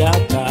reír a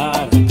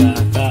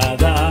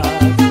carcajadas.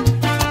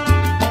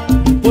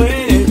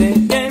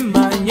 Puede que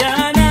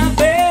mañana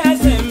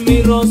veas en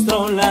mi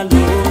rostro la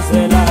luz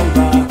del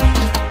alba,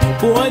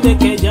 puede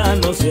que ya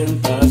no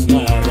sientas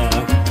nada,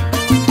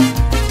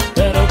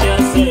 pero te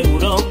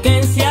aseguro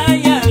que si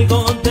hay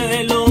algo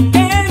de lo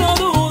que no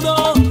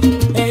dudo,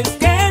 es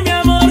que mi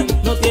amor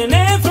no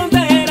tiene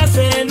fronteras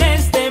en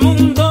este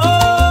mundo.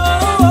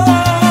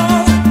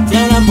 Si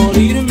al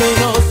morirme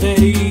no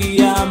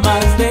sería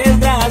más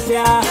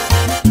desgracia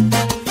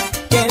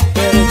que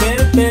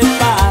perderte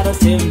para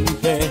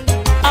siempre.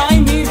 Ay,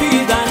 mi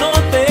vida, no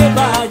te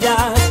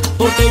vayas,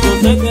 porque yo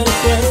sé que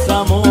este es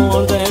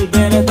amor del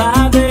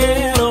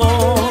verdadero.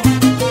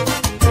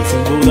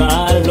 Sin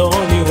dudarlo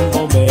ni un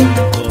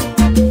momento,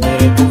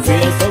 te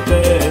confieso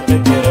que te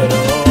quiero,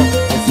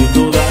 sin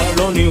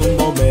dudarlo ni un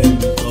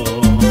momento.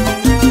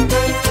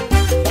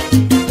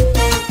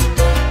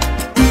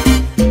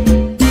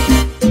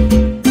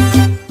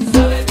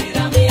 Sabes,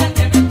 vida mía,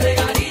 que me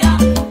entregaría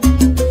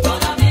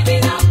toda mi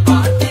vida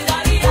por ti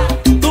daría.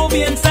 Tú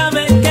bien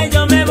sabes que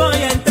yo me voy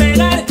a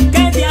entregar,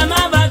 que te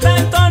amaba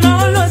tanto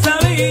no lo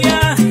sabía.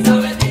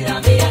 Sabes, vida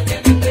mía, que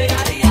me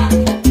entregaría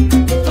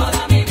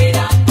toda mi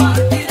vida por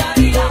ti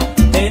daría.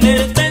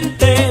 Tenerte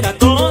entera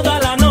toda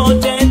la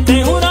noche,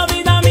 te juro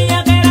vida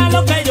mía que era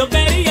lo que yo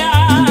quería.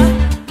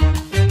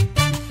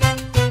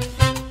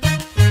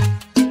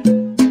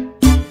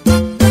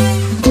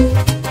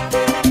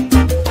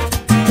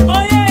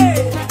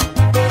 Oye,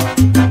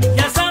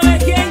 ya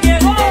sabes quién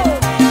llegó,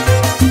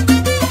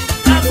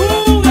 la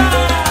fuga.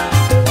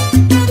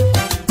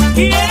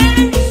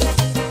 ¿Quién?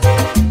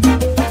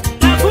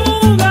 La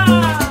fuga.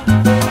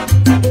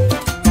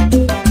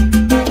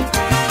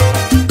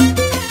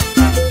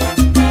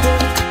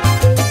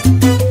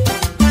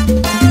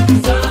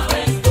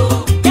 Sabes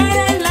tú, Que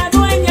eres la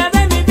dueña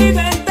de mi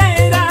vida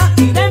entera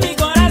y de mi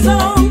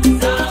corazón.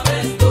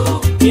 sabes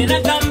tú, Quien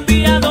ha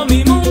cambiado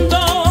mi mundo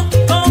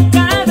con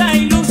cada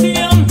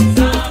ilusión.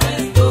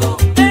 sabes tú,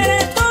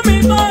 Eres tú mi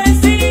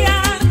poesía,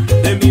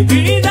 de mi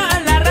vida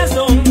la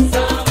razón.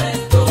 sabes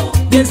tú.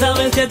 Bien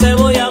sabes que te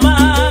voy a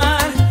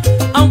amar,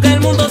 aunque el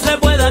mundo se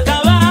pueda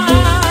acabar.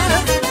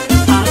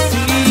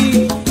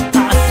 Así,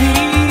 así.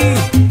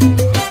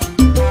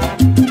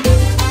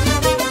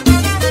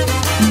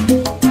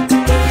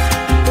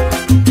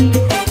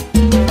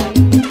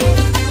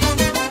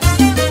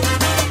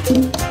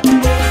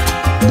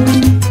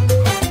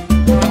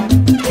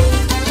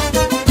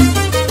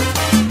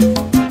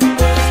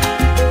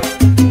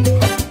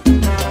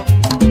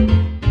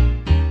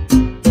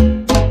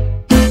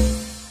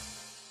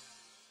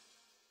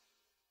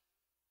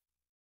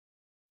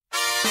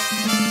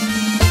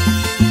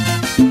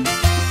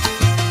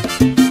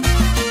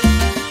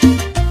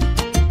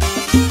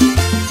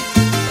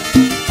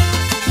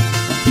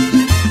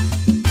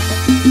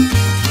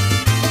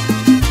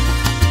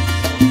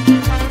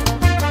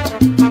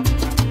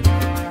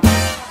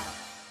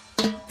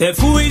 Te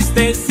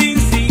fuiste sin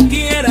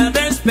siquiera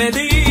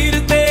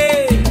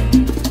despedirte.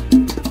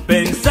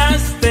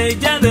 Pensaste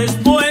ya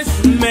después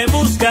me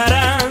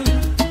buscarán.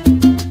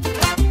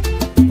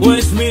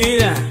 Pues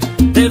mira,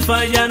 te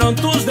fallaron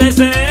tus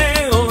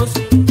deseos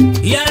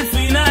y al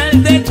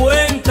final de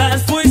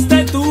cuentas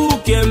fuiste tú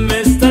quien me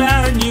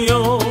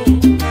extrañó.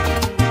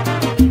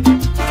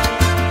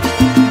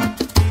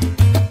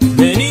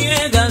 Me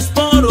niegas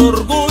por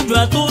orgullo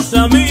a tus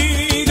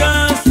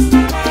amigas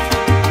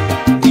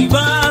y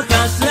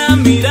bajas la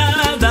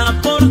mirada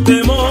por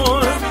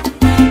temor.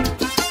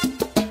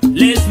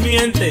 Les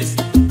mientes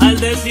al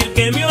decir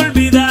que me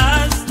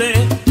olvidaste,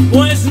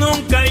 pues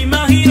nunca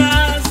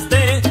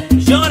imaginaste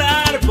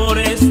llorar por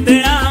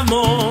este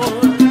amor.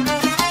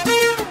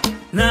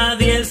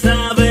 Nadie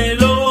sabe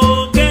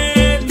lo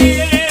que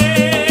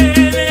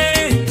tiene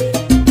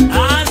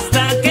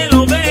hasta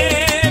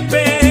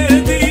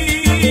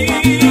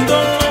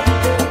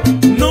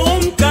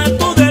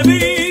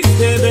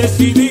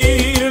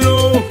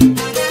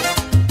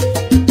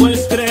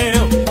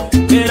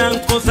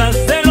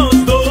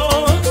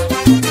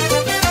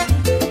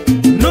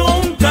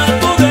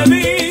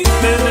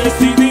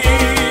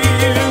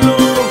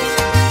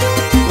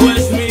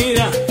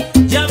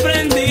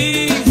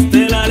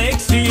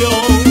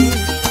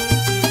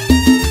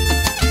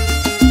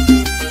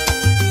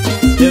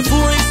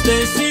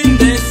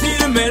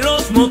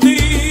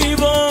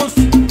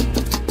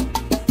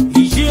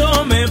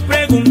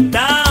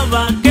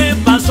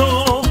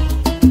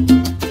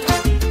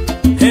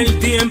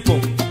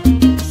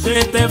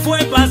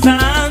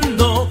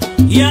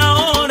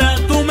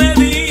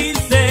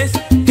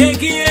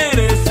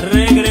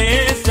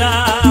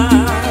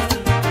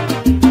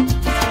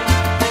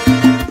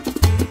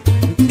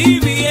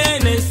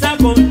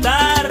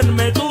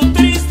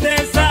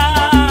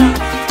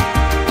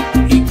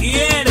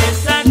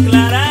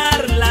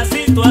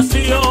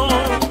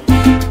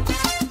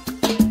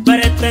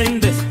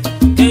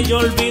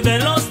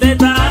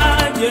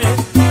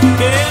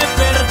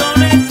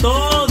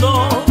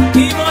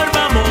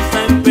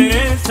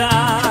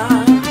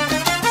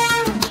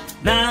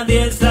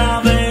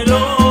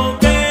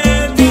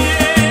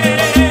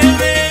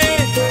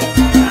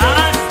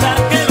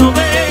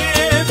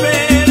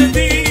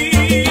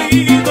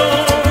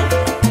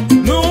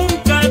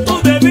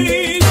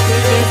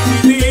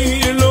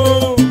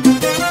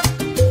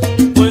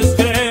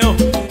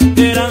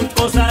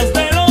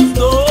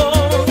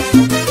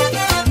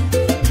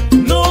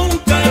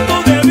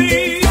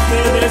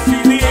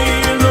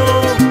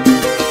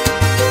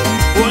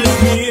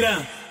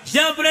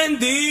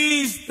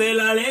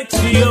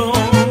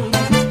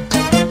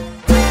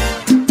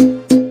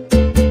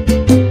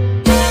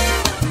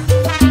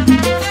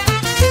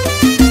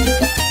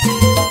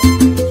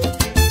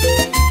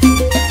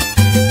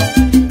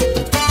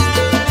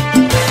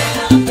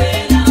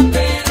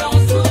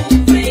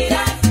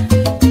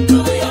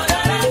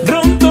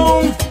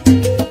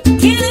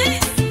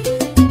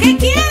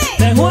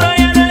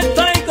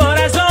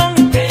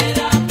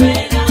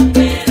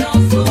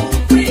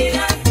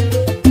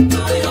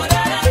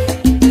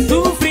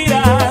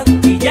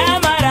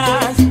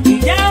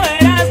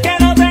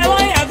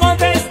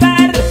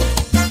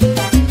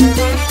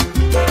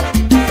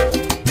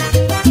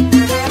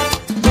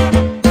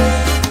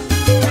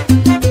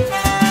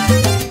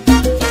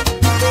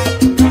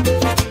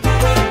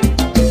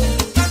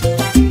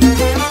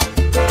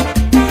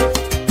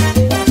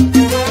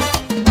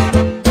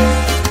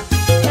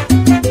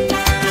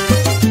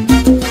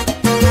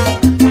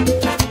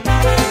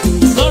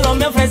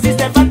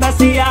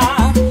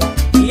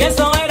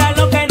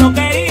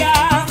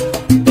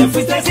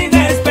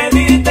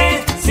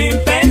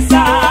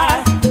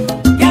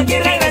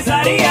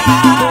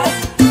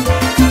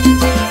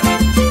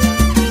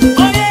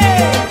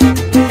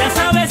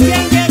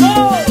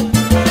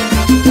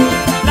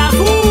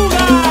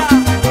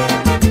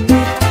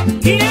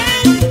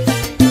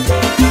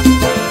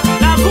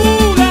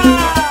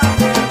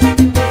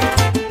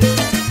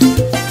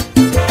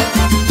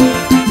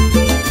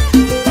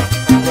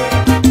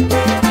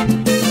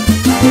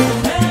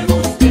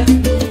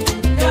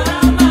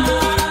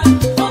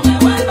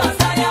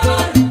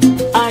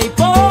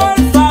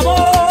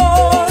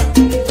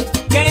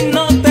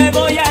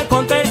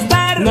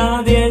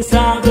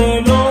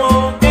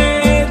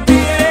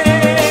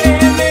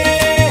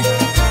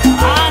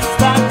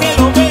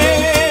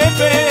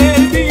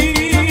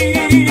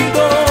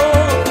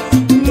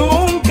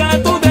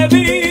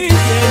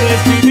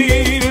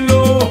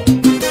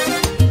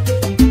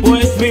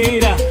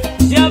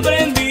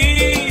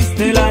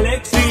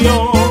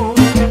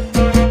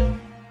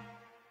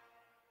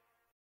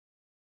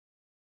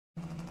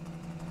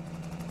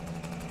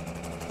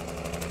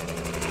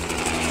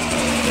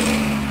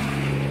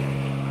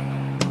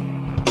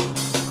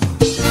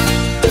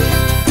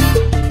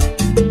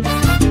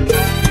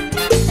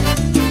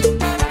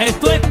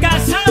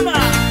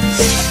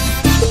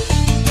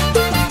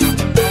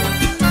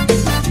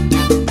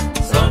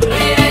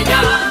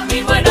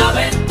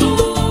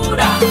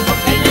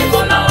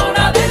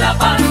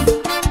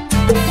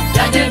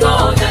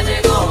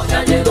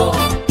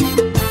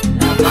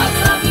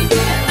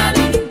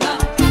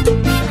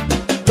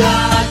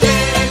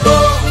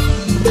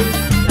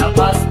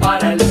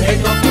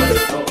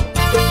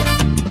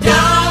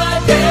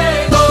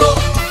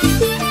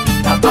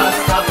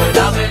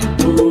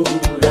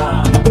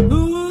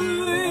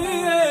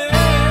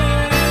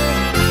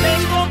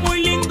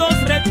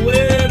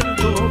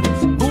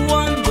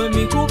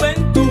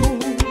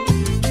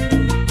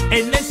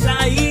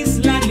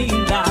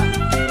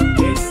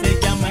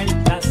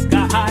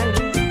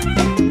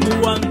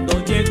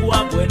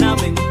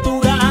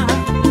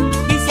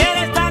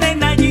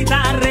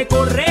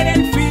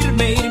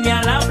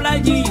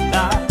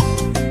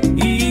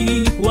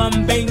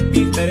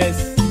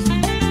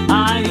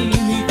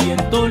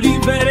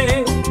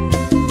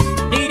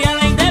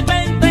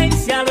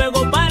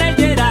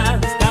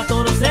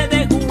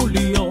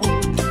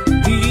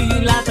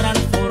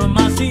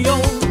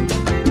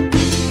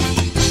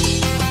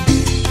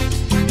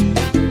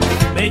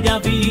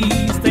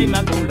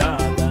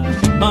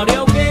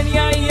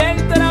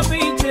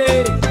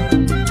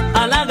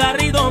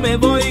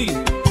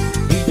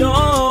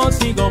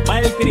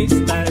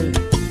cristal.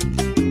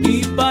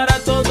 Y para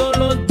todos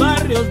los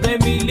barrios de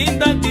mi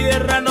linda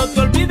tierra, no te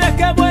olvides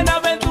que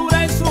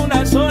Buenaventura es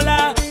una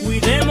sola.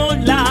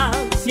 Cuidémosla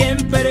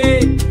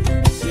siempre,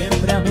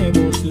 siempre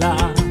amémosla.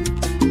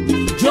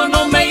 Yo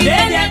no me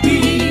iré de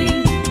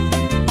aquí,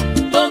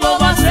 todo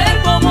va a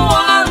ser como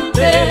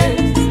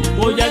antes.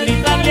 Voy a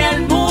gritarle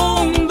al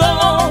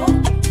mundo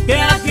que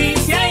aquí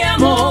sí hay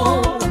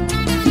amor.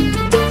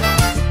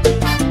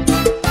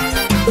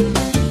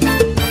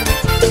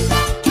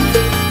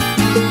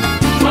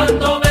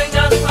 Cuando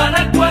vengas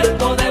para el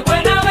puerto de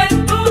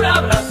Buenaventura,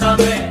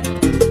 abrázame,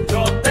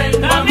 yo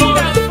tengo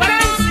amor.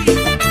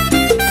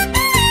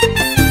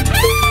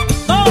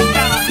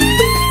 Toca.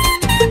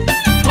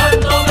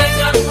 Cuando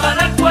vengas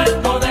para el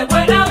puerto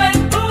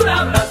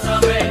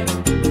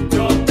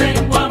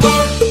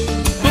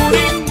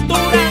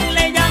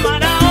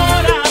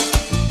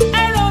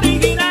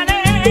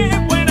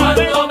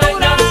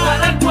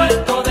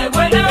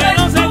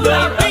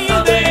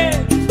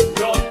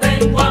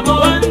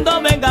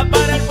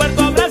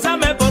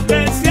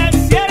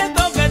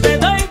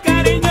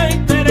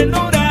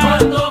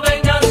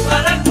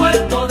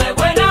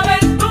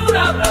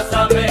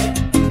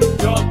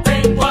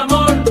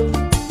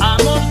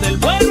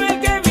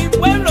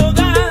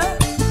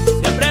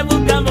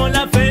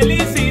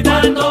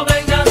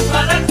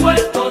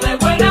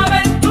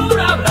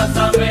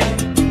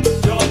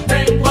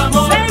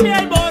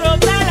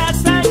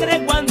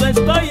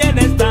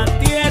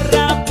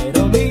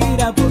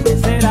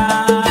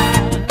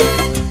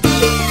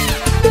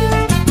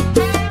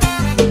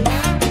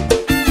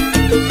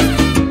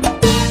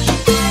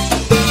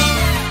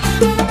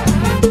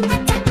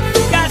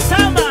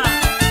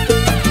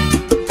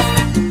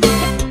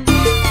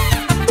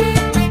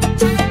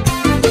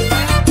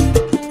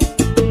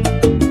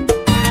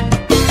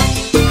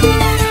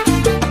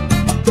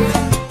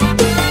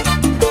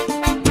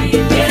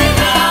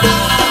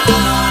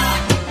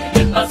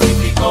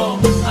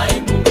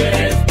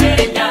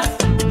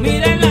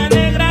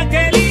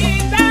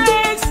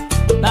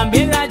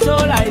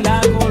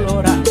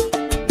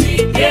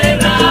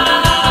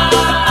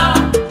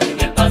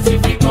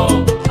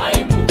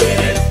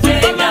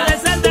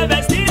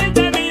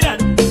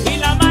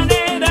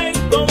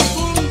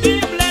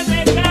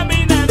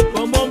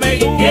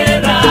Si quieres